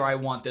the weather I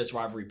want this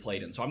rivalry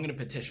played in. So I'm going to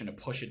petition to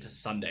push it to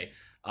Sunday,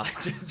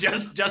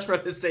 just for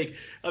the sake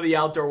of the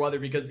outdoor weather,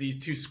 because these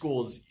two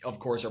schools, of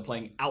course, are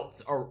playing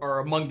out, are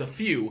among the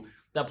few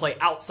that play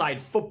outside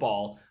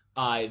football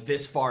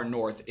this far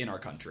north in our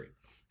country.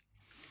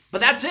 But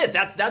that's it.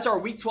 That's our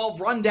Week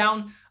 12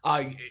 rundown.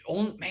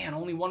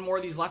 Only one more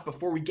of these left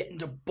before we get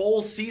into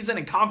bowl season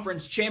and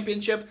conference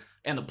championship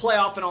and the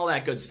playoff and all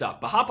that good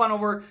stuff. But hop on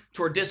over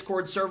to our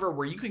Discord server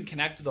where you can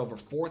connect with over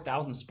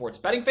 4,000 sports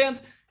betting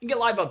fans and get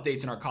live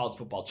updates in our college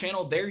football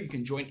channel. There you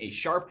can join a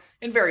sharp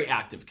and very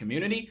active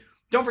community.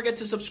 Don't forget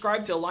to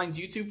subscribe to Aligned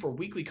YouTube for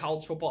weekly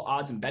college football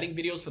odds and betting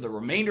videos for the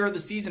remainder of the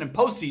season and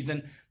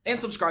postseason. And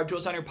subscribe to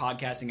us on your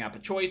podcasting app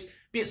of choice,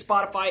 be it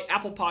Spotify,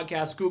 Apple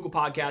Podcasts, Google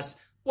Podcasts,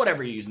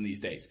 whatever you're using these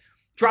days.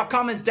 Drop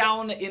comments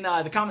down in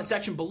the comment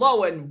section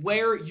below and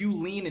where you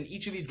lean in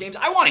each of these games.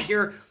 I want to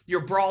hear your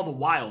Brawl of the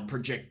Wild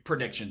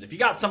predictions. If you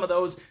got some of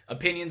those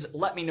opinions,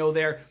 let me know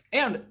there.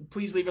 And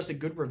please leave us a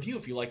good review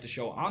if you like the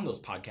show on those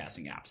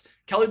podcasting apps.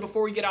 Kelly,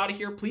 before we get out of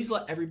here, please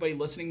let everybody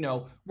listening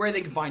know where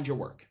they can find your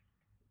work.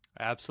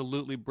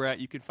 Absolutely, Brett.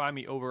 You can find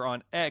me over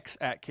on X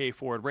at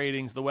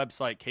KFordRatings, the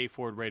website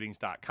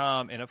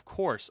KFordRatings.com, and of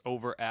course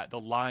over at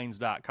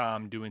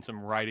thelines.com doing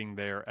some writing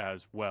there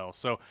as well.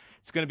 So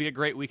it's going to be a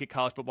great week of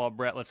college football,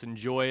 Brett. Let's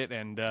enjoy it,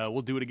 and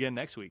we'll do it again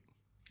next week.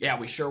 Yeah,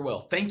 we sure will.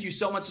 Thank you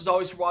so much as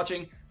always for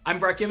watching. I'm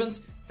Brett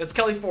Gibbons. That's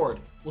Kelly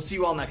Ford. We'll see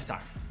you all next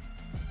time.